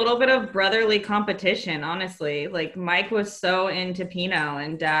kind of a little bit of brotherly competition, honestly. Like Mike was so into Pinot,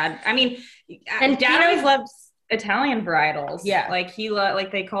 and Dad Dad always loves Italian varietals. Yeah. Like he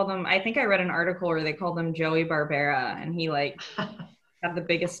like they called them, I think I read an article where they called them Joey Barbera, and he had the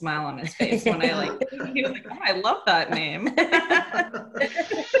biggest smile on his face when he was like, oh, I love that name.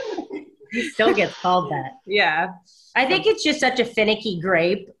 He still gets called that. Yeah. I think it's just such a finicky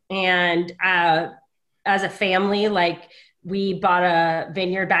grape. And as a family, like we bought a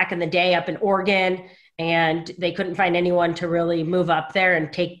vineyard back in the day up in Oregon, and they couldn't find anyone to really move up there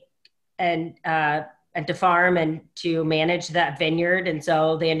and take and to farm and to manage that vineyard. And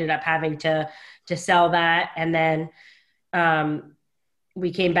so they ended up having to sell that. And then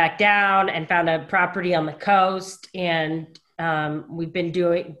we came back down and found a property on the coast, and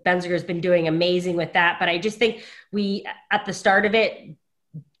Benziger's been doing amazing with that. But I just think at the start of it,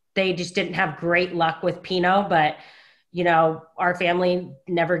 they just didn't have great luck with Pinot, but you know, our family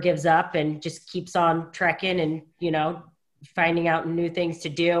never gives up and just keeps on trekking and, you know, finding out new things to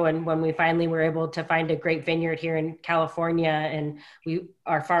do. And when we finally were able to find a great vineyard here in California, and we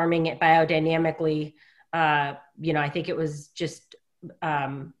are farming it biodynamically, you know, I think it was just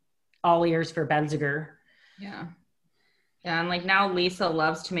all ears for Benziger. Yeah. Yeah. And like now Lisa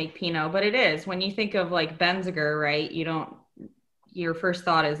loves to make Pinot, but it is, when you think of like Benziger, right? Your first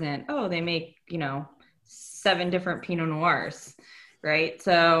thought isn't, oh, they make, you know, 7 different Pinot Noirs, right?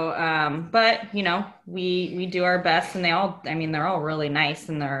 So, but you know, we do our best, and they're all really nice,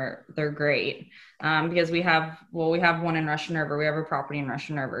 and they're great. Because we have one in Russian River. We have a property in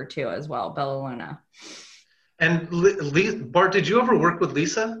Russian River too, as well, Bella Luna. And Bart, did you ever work with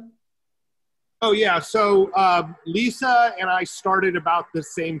Lisa? Oh yeah. So Lisa and I started about the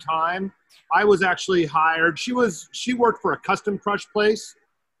same time. I was actually hired. She worked for a custom crush place,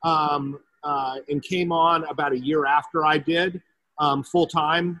 and came on about a year after I did, full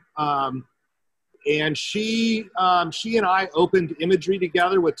time. And she and I opened Imagery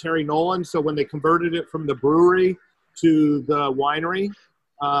together with Terry Nolan. So when they converted it from the brewery to the winery,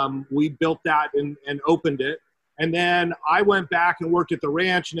 we built that and opened it. And then I went back and worked at the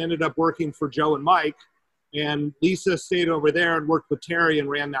ranch and ended up working for Joe and Mike. And Lisa stayed over there and worked with Terry and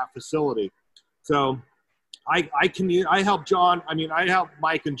ran that facility. So I helped John. I mean, I helped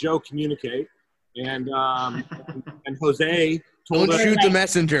Mike and Joe communicate, and Jose told us. Don't shoot the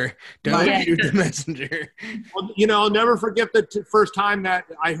messenger. Don't shoot the messenger. Well, you know, I'll never forget the first time that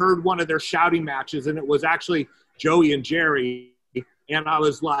I heard one of their shouting matches, and it was actually Joey and Jerry, and I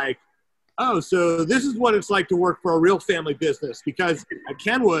was like, oh, so this is what it's like to work for a real family business, because at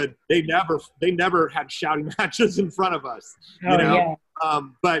Kenwood, they never had shouting matches in front of us, you know? Yeah.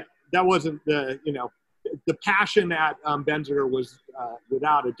 But that wasn't the passion at Benziger was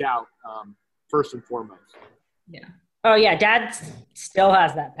without a doubt, first and foremost. Yeah. Oh yeah. Dad still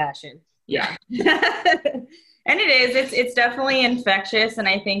has that passion. Yeah. And it's definitely infectious. And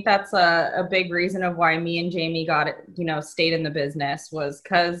I think that's a big reason of why me and Jamie got it, you know, stayed in the business, was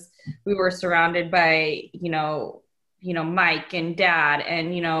because we were surrounded by, you know, Mike and Dad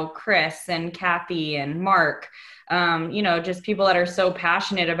and, you know, Chris and Kathy and Mark, you know, just people that are so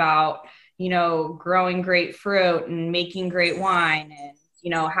passionate about, you know, growing great fruit and making great wine, and,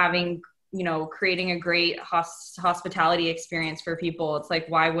 you know, creating a great hospitality experience for people. It's like,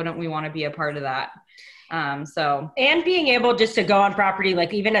 why wouldn't we want to be a part of that? And being able just to go on property,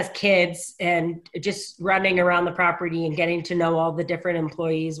 like even as kids, and just running around the property and getting to know all the different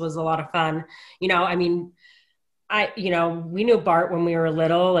employees was a lot of fun. You know, I mean, we knew Bart when we were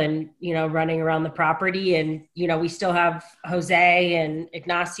little, and, you know, running around the property, and, you know, we still have Jose and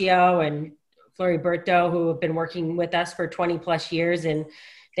Ignacio and Floriberto, who have been working with us for 20 plus years. And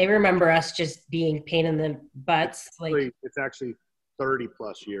they remember us just being pain in the butts. Like, it's actually 30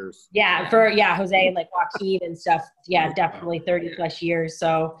 plus years. Yeah. Jose and like Joaquin and stuff. Yeah, definitely 30 plus years.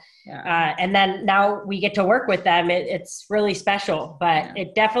 So, and then now we get to work with them. It's really special, but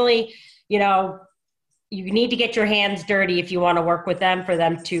it definitely, you know, you need to get your hands dirty if you want to work with them, for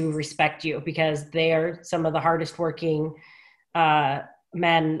them to respect you, because they are some of the hardest working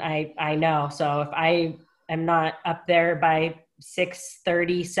men I know. So if I am not up there by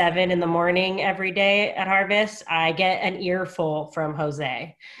 6:37 in the morning every day at harvest, I get an earful from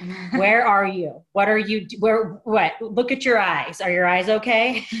Jose. Where are you? What are you? What? Look at your eyes. Are your eyes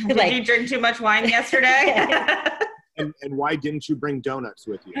okay? Did you drink too much wine yesterday? And why didn't you bring donuts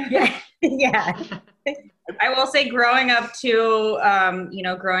with you? Yeah. I will say, growing up too,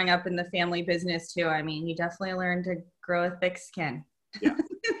 growing up in the family business too, I mean, you definitely learn to grow a thick skin. Yeah.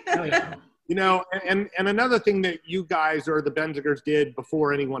 Oh, yeah. You know, and another thing that you guys or the Benzigers did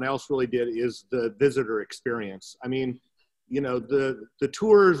before anyone else really did is the visitor experience. I mean, you know, the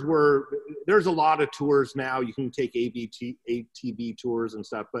tours there's a lot of tours now. You can take ATV tours and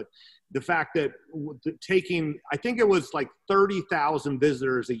stuff, but the fact that I think it was like 30,000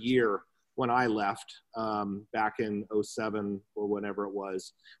 visitors a year when I left back in 07 or whenever it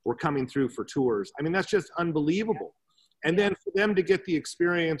was, were coming through for tours. I mean, that's just unbelievable. And then for them to get the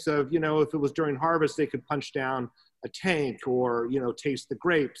experience of, if it was during harvest, they could punch down a tank or, taste the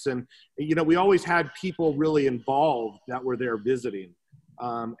grapes. And, we always had people really involved that were there visiting.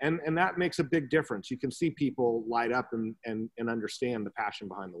 And that makes a big difference. You can see people light up and understand the passion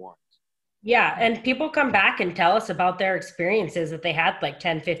behind the wines. Yeah. And people come back and tell us about their experiences that they had like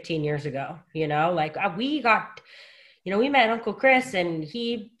 10, 15 years ago, we got, we met Uncle Chris and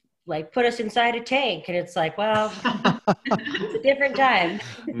he like put us inside a tank. And it's like, well, it's a different time.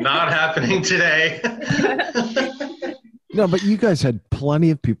 Not happening today. No, but you guys had plenty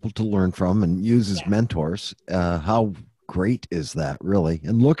of people to learn from and use as mentors. How great is that, really?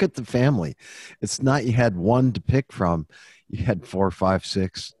 And look at the family. It's not you had one to pick from. You had 4, 5,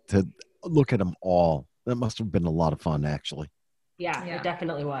 6 to look at them all. That must have been a lot of fun, actually. Yeah, it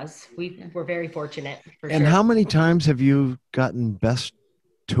definitely was. We were very fortunate. And how many times have you gotten best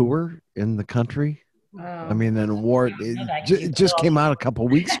tour in the country? I mean, an award, it just came out a couple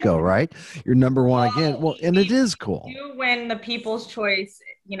of weeks ago, right? You're number one again. Well, and it is cool. You win the People's Choice,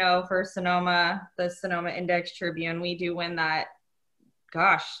 for Sonoma, the Sonoma Index Tribune. We do win that.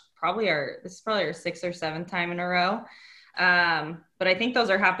 Gosh, this is probably our 6th or 7th time in a row. But I think those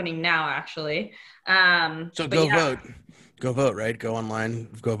are happening now, actually. So vote. Go vote, right? Go online,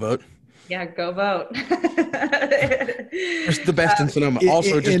 go vote. Yeah, go vote. It's the best in Sonoma.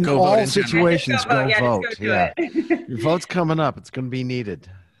 Also, just in go all vote. In situations, go vote. Yeah. Your vote's coming up. It's going to be needed.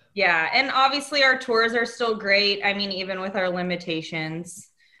 Yeah, and obviously our tours are still great. I mean, even with our limitations,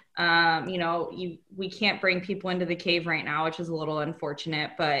 we can't bring people into the cave right now, which is a little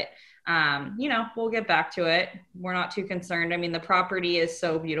unfortunate, but we'll get back to it. We're not too concerned. I mean, the property is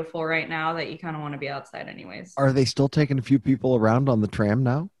so beautiful right now that you kind of want to be outside anyways. Are they still taking a few people around on the tram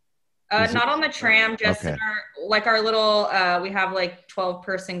now? Not on the tram, just in our little, we have like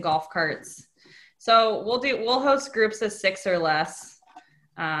 12-person golf carts. So we'll host groups of 6 or less.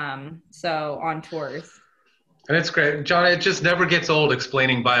 So on tours. And it's great. John, it just never gets old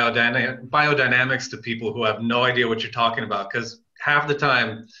explaining biodynamics to people who have no idea what you're talking about. Because half the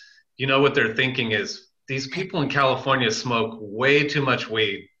time, what they're thinking is, these people in California smoke way too much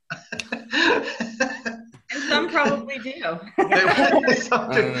weed. And some probably do. But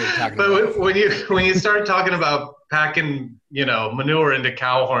when you start talking about packing, manure into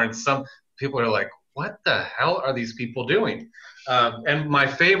cow horns, some people are like, what the hell are these people doing? And my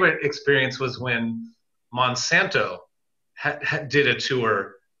favorite experience was when Monsanto did a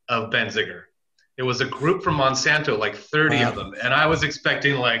tour of Benziger. It was a group from Monsanto, like 30 of them. And I was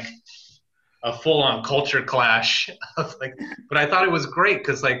expecting like a full-on culture clash. But I thought it was great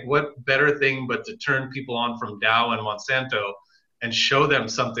because what better thing but to turn people on from Dow and Monsanto and show them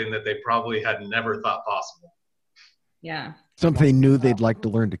something that they probably had never thought possible. Yeah. Something new they'd like to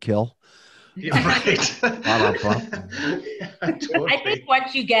learn to kill. Yeah, right. I think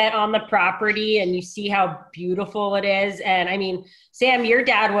once you get on the property and you see how beautiful it is, and I mean, Sam, your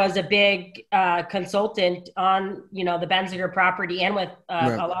dad was a big consultant on, the Benziger property and with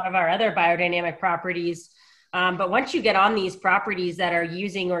a lot of our other biodynamic properties. But once you get on these properties that are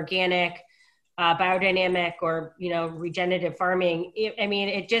using organic, biodynamic or, regenerative farming,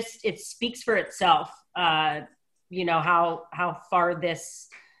 it speaks for itself, how far this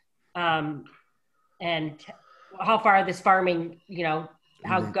and how far this farming,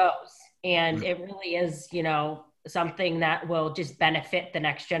 how it goes. And it really is, something that will just benefit the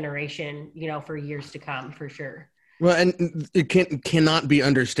next generation, for years to come, for sure. Well, and it cannot be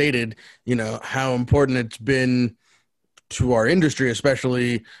understated, how important it's been to our industry,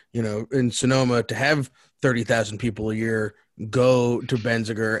 especially, in Sonoma, to have 30,000 people a year go to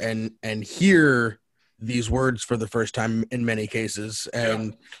Benziger and hear these words for the first time in many cases,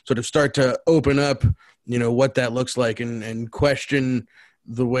 and sort of start to open up, what that looks like and question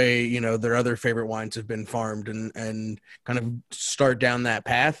the way, their other favorite wines have been farmed and kind of start down that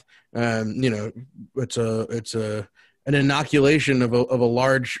path. It's an inoculation of a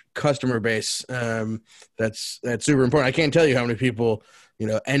large customer base. That's super important. I can't tell you how many people,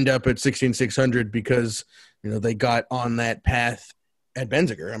 end up at 16600 because, they got on that path at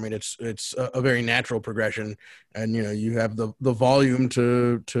Benziger. I mean, it's a very natural progression, and you have the volume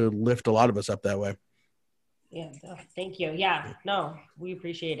to lift a lot of us up that way. Yeah, thank you. Yeah, no, we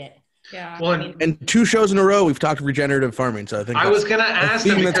appreciate it. Yeah. Well, and 2 shows in a row we've talked regenerative farming, so I think I was going to ask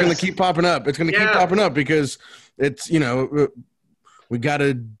a theme that's going to keep popping up. It's going to keep popping up because it's we got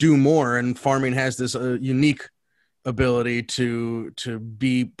to do more, and farming has this unique ability to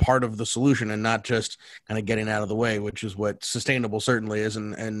be part of the solution and not just kind of getting out of the way, which is what sustainable certainly is,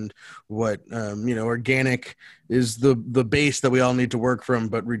 and what organic is the base that we all need to work from,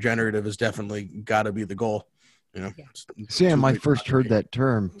 but regenerative has definitely got to be the goal. Sam, I first heard that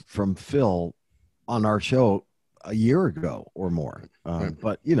term from Phil on our show a year ago or more.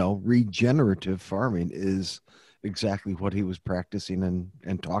 But regenerative farming is exactly what he was practicing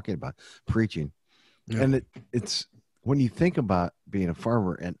and talking about, preaching. Yeah. And it's when you think about being a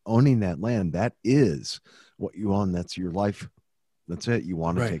farmer and owning that land, that is what you own. That's your life. That's it. You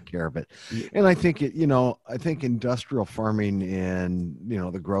want to take care of it. And I think I think industrial farming and,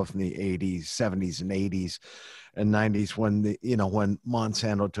 the growth in the 80s, 70s and 80s and 90s when when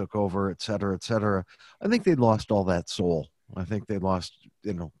Monsanto took over, et cetera, I think they lost all that soul. I think they lost,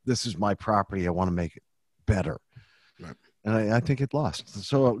 this is my property. I want to make it better. Right. And I think it lost.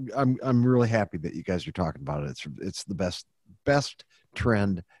 So I'm really happy that you guys are talking about it. It's the best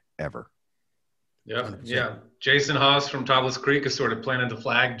trend ever. Yeah, 100%. Yeah. Jason Haas from Topless Creek has sort of planted the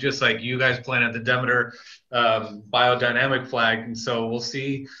flag, just like you guys planted the Demeter biodynamic flag. And so we'll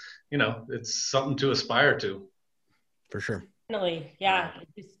see, it's something to aspire to. For sure. Definitely. Yeah.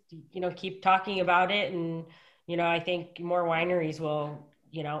 Just, keep talking about it. And, I think more wineries will,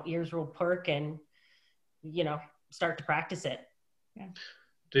 ears will perk and, start to practice it. Yeah.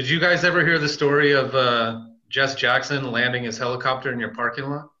 Did you guys ever hear the story of Jess Jackson landing his helicopter in your parking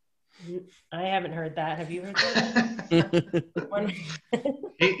lot? I haven't heard that. Have you heard that?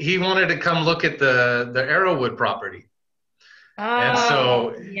 he wanted to come look at the Arrowwood property. And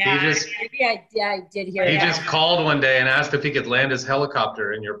so I did hear that. He just called one day and asked if he could land his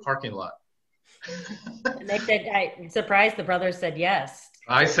helicopter in your parking lot. And they said, I'm surprised the brothers said yes.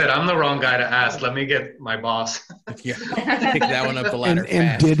 I said, I'm the wrong guy to ask. Let me get my boss. Yeah, pick that one up the ladder.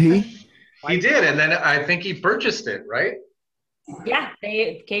 And did he? He did. And then I think he purchased it, right? Yeah,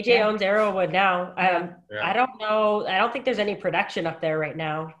 KJ owns Arrowwood now. I don't know. I don't think there's any production up there right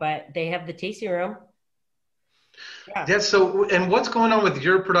now, but they have the tasting room. Yeah. So, and what's going on with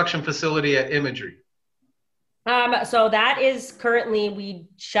your production facility at Imagery? So that is currently, we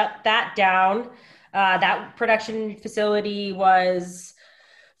shut that down. That production facility was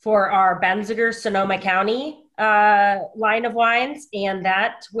for our Benziger Sonoma County line of wines, and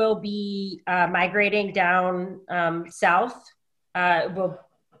that will be migrating down south. Will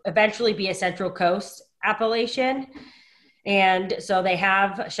eventually be a Central Coast appellation. And so they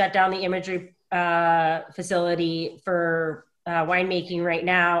have shut down the Imagery facility for winemaking right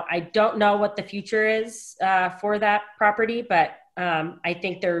now. I don't know what the future is for that property, but I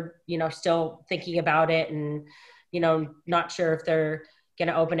think they're, still thinking about it and, not sure if they're going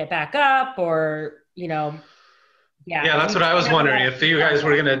to open it back up or, Yeah, that's what I was wondering. If you guys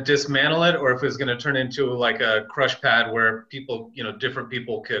were going to dismantle it or if it was going to turn into like a crush pad where people, different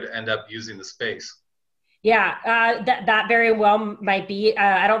people could end up using the space. Yeah, that very well might be.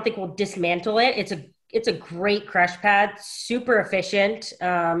 I don't think we'll dismantle it. It's a great crush pad, super efficient.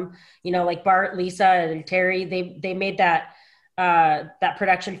 Like Bart, Lisa, and Terry, they made that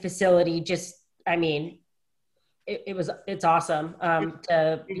production facility just, it's awesome.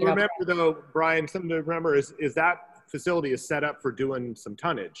 Remember though, Brian, something to remember is that facility is set up for doing some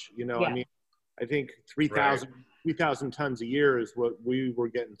tonnage. I think 3,000 tons a year is what we were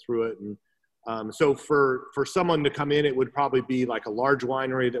getting through it. And so for someone to come in, it would probably be like a large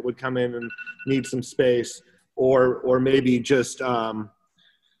winery that would come in and need some space, or maybe just operate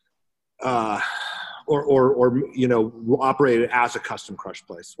it as a custom crush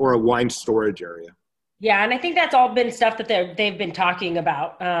place or a wine storage area. Yeah, and I think that's all been stuff that they've been talking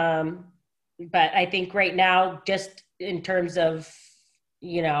about. But I think right now, just in terms of,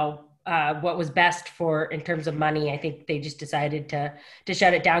 what was best in terms of money, I think they just decided to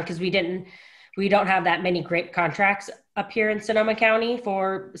shut it down because we don't have that many grape contracts up here in Sonoma County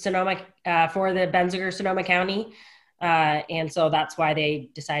for the Benziger Sonoma County. And so that's why they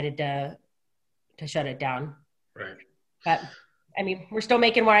decided to shut it down. Right. But we're still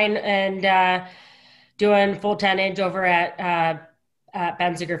making wine and doing full tonnage over at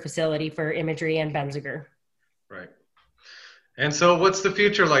Benziger facility for Imagery and Benziger. Right. And so what's the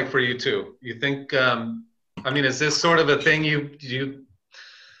future like for you two? You think, is this sort of a thing you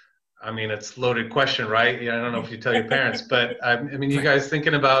it's a loaded question, right? I don't know if you tell your parents, but you guys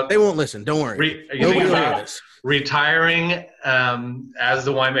thinking about... They won't listen. Don't worry. Are you thinking about retiring as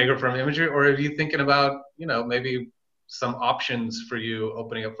the winemaker from Imagery, or are you thinking about, maybe some options for you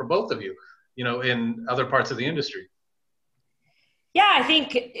opening up for both of you, in other parts of the industry? Yeah, I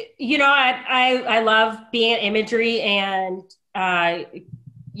think, I love being at Imagery and,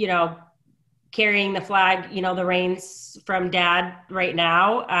 carrying the flag, the reins from Dad right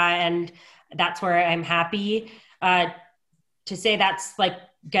now. And that's where I'm happy. To say that's like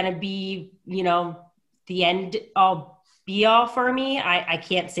going to be, the end all be all for me. I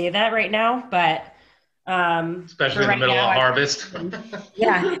can't say that right now, but especially in the middle of harvest.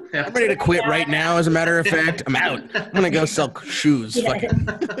 Yeah. I'm ready to quit right now. As a matter of fact, I'm out. I'm going to go sell shoes. Yeah.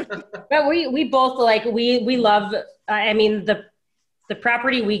 But we both we love, the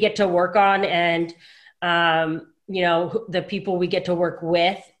property we get to work on and, the people we get to work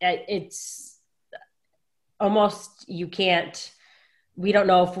with. It's almost, we don't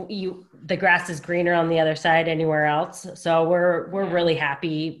know if the grass is greener on the other side anywhere else. So we're really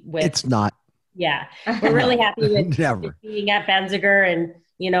happy with. It's not. Yeah. We're really happy with being at Benziger and,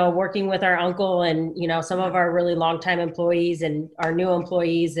 working with our uncle and, some of our really longtime employees and our new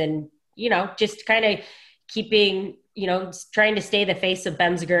employees and, just kind of keeping, trying to stay the face of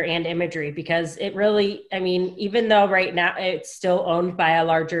Benziger and imagery, because it really, even though right now it's still owned by a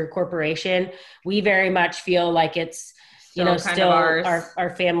larger corporation, we very much feel like it's, still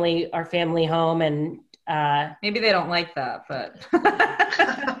our family home. And maybe they don't like that, but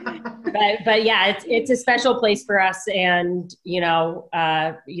but yeah, it's a special place for us. And,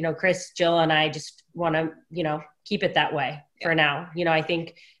 Chris, Jill, and I just want to, keep it that way for now. I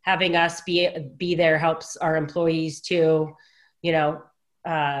think having us be there helps our employees to,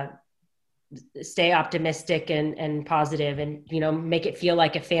 stay optimistic and positive and, make it feel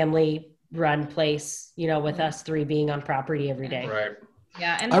like a family run place, with us three being on property every day. Right.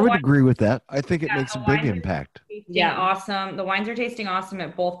 Yeah. And I would agree with that. I think it makes a big impact. Yeah. Awesome. The wines are tasting awesome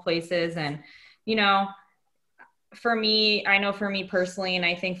at both places. And, for me personally, and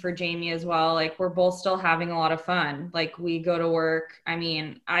I think for Jamie as well, like we're both still having a lot of fun. Like we go to work.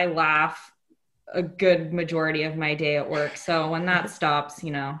 I laugh a good majority of my day at work. So when that stops,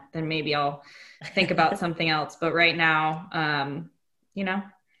 then maybe I'll think about something else. But right now,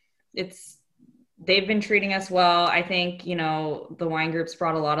 they've been treating us well. I think, the wine group's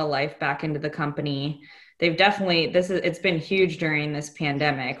brought a lot of life back into the company. They've definitely, it's been huge during this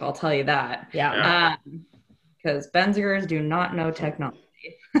pandemic. I'll tell you that. Yeah. Because Benzigers do not know technology.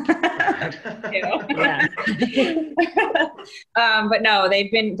 Yeah. But no,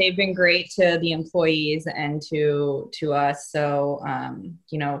 they've been great to the employees and to us. So,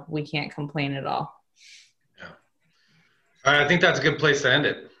 we can't complain at all. Yeah. All right, I think that's a good place to end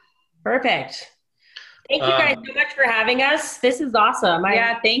it. Perfect. Thank you guys so much for having us. This is awesome.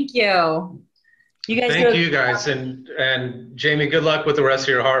 Thank you. You guys. Thank you guys. And Jamie, good luck with the rest of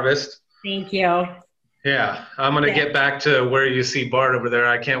your harvest. Thank you. Yeah, I'm going to get back to where you see Bart over there.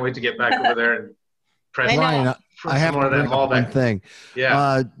 I can't wait to get back over there and press Ryan, I have more to of that bring up one Malbec. thing.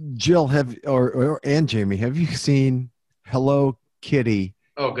 Yeah. Jill, and Jamie, have you seen Hello Kitty?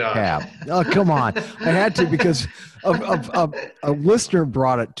 Oh God. Cab? Oh, come on. I had to because a listener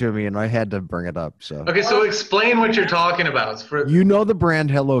brought it to me and I had to bring it up. So Okay, so explain what you're talking about. You know the brand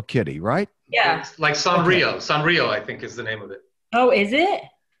Hello Kitty, right? Yeah. Like Sanrio. Okay. Sanrio, I think, is the name of it. Oh, is it?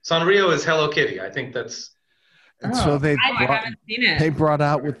 Sanrio is Hello Kitty. I think that's. And so I haven't seen it. They brought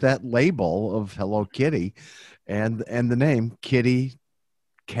out with that label of Hello Kitty, and the name Kitty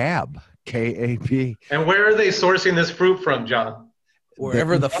Cab, K-A-B. And where are they sourcing this fruit from, John?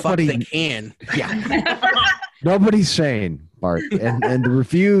 Wherever the fuck they can. Yeah. Nobody's saying, Bart, and the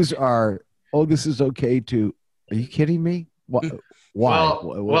reviews are, "Oh, this is okay to." Are you kidding me? What? Why?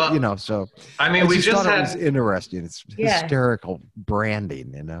 Well, so I mean, we just thought had, it was interesting. It's hysterical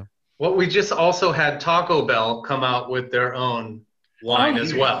branding, Well, we just also had Taco Bell come out with their own wine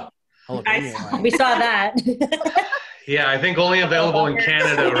as well. We saw that. Yeah, I think only available in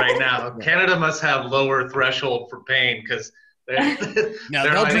Canada right now. Canada must have lower threshold for pain because they'll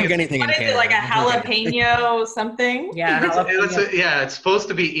drink anything in Canada. Is it, like a jalapeno something? Yeah, it's supposed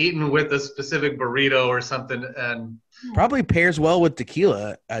to be eaten with a specific burrito or something, and probably pairs well with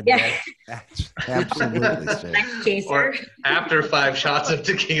tequila. Yeah. Absolutely. Or after 5 shots of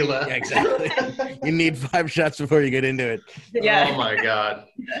tequila. Yeah, exactly. You need 5 shots before you get into it. Yeah. Oh my God.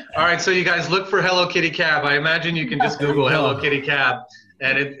 All right, so you guys look for Hello Kitty Cab. I imagine you can just Google Hello Kitty Cab.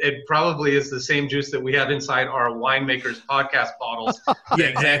 And it probably is the same juice that we have inside our Winemakers podcast bottles. Yeah,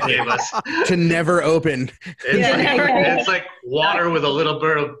 exactly. Gave us. To never open. It's like water with a little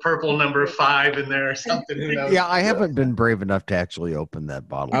bit of purple number 5 in there or something. Who knows? Yeah, I haven't been brave enough to actually open that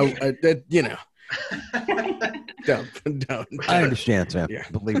bottle. Don't. I understand, Sam. Yeah.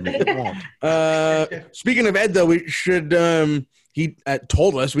 Believe me, it won't. Speaking of Ed, though, we should. He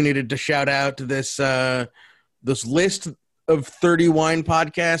told us we needed to shout out to this list of 30 wine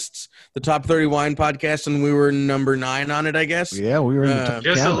podcasts, the top 30 wine podcasts, and we were number 9 on it, I guess. Yeah, we were in the top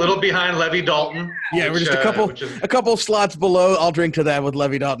just 10. a little behind Levy Dalton. Yeah, we're just a couple slots below. I'll drink to that with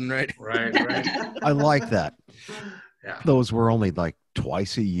Levy Dalton, right? Right. I like that. Yeah. Those were only like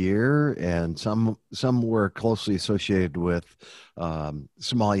twice a year, and some were closely associated with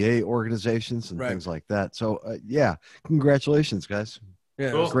sommelier organizations and things like that. So, yeah, congratulations, guys.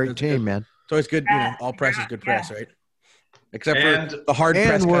 Yeah, cool. Great team, man. It's always good. All press is good press, right? Except for the hard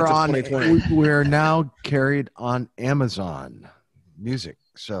press we're cuts on. of 2020. We're now carried on Amazon Music.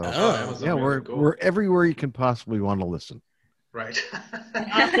 So Amazon yeah, Music, cool. we're everywhere you can possibly want to listen. Right.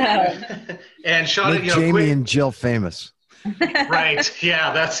 And Sean, Make Jamie and Jill famous. Right.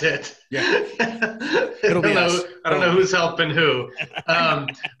 Yeah, that's it. Yeah. It'll be us. I don't know who's helping who.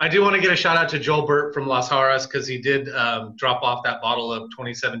 I do want to get a shout out to Joel Burt from Las Jaras because he did drop off that bottle of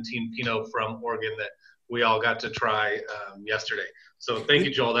 2017 Pinot from Oregon that we all got to try yesterday. So thank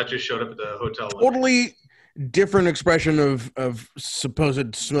you, Joel. That just showed up at the hotel. Totally different expression of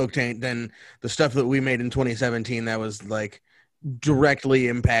supposed smoke taint than the stuff that we made in 2017 that was like directly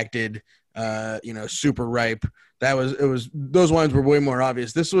impacted, super ripe. Those wines were way more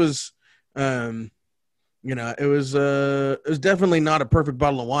obvious. This was, it was definitely not a perfect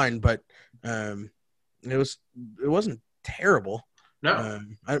bottle of wine, but it wasn't terrible. No,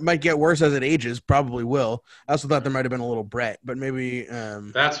 it might get worse as it ages. Probably will. I also thought there might have been a little Brett, but maybe.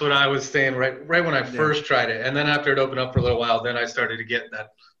 That's what I was saying right when I first tried it, and then after it opened up for a little while, then I started to get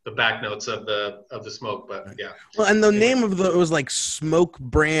the back notes of the smoke. But yeah. Well, and the name of it was like Smoke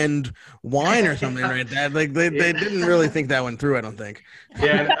Brand Wine or something, right? That like they didn't really think that one through. I don't think.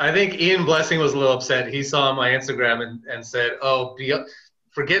 Yeah, I think Ian Blessing was a little upset. He saw my Instagram and said, "Oh,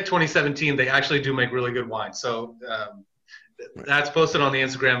 forget 2017. They actually do make really good wine." So. That's posted on the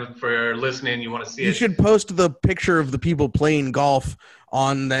Instagram for listening. You want to see it? You should post the picture of the people playing golf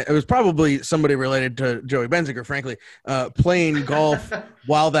on that. It was probably somebody related to Joey Benziger, frankly, playing golf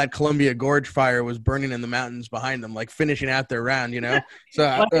while that Columbia Gorge fire was burning in the mountains behind them, like finishing out their round,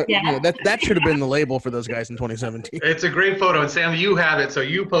 So that should have been the label for those guys in 2017. It's a great photo. And Sam, you have it, so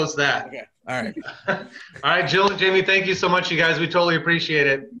you post that. Okay. All right. All right, Jill and Jamie, thank you so much, you guys. We totally appreciate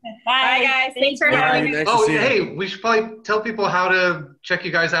it. Bye guys. Thanks for having me. Oh, hey, we should probably tell people how to check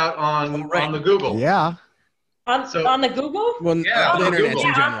you guys out on the Google. Yeah. On the Google? Well, the internet in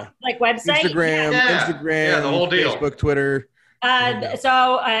general. Like website? Instagram, the whole deal. Facebook, Twitter.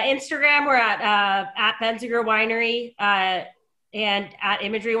 Instagram, we're at Benziger Winery and at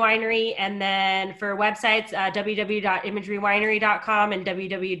Imagery Winery. And then for websites, www.imagerywinery.com and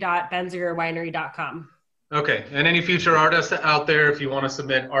www.benzigerwinery.com. Okay. And any future artists out there, if you want to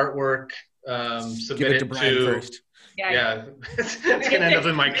submit artwork, submit it to Brian first. Yeah. It's going to end up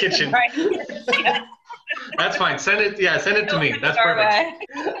in my kitchen. That's fine. Send it to me. That's perfect.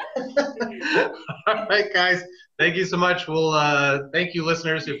 All right, guys. Thank you so much. We'll thank you,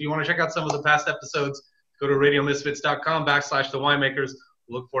 listeners. If you want to check out some of the past episodes, go to radiomisfits.com/the winemakers.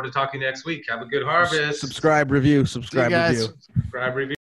 Look forward to talking next week. Have a good harvest. Subscribe, review. Subscribe, review.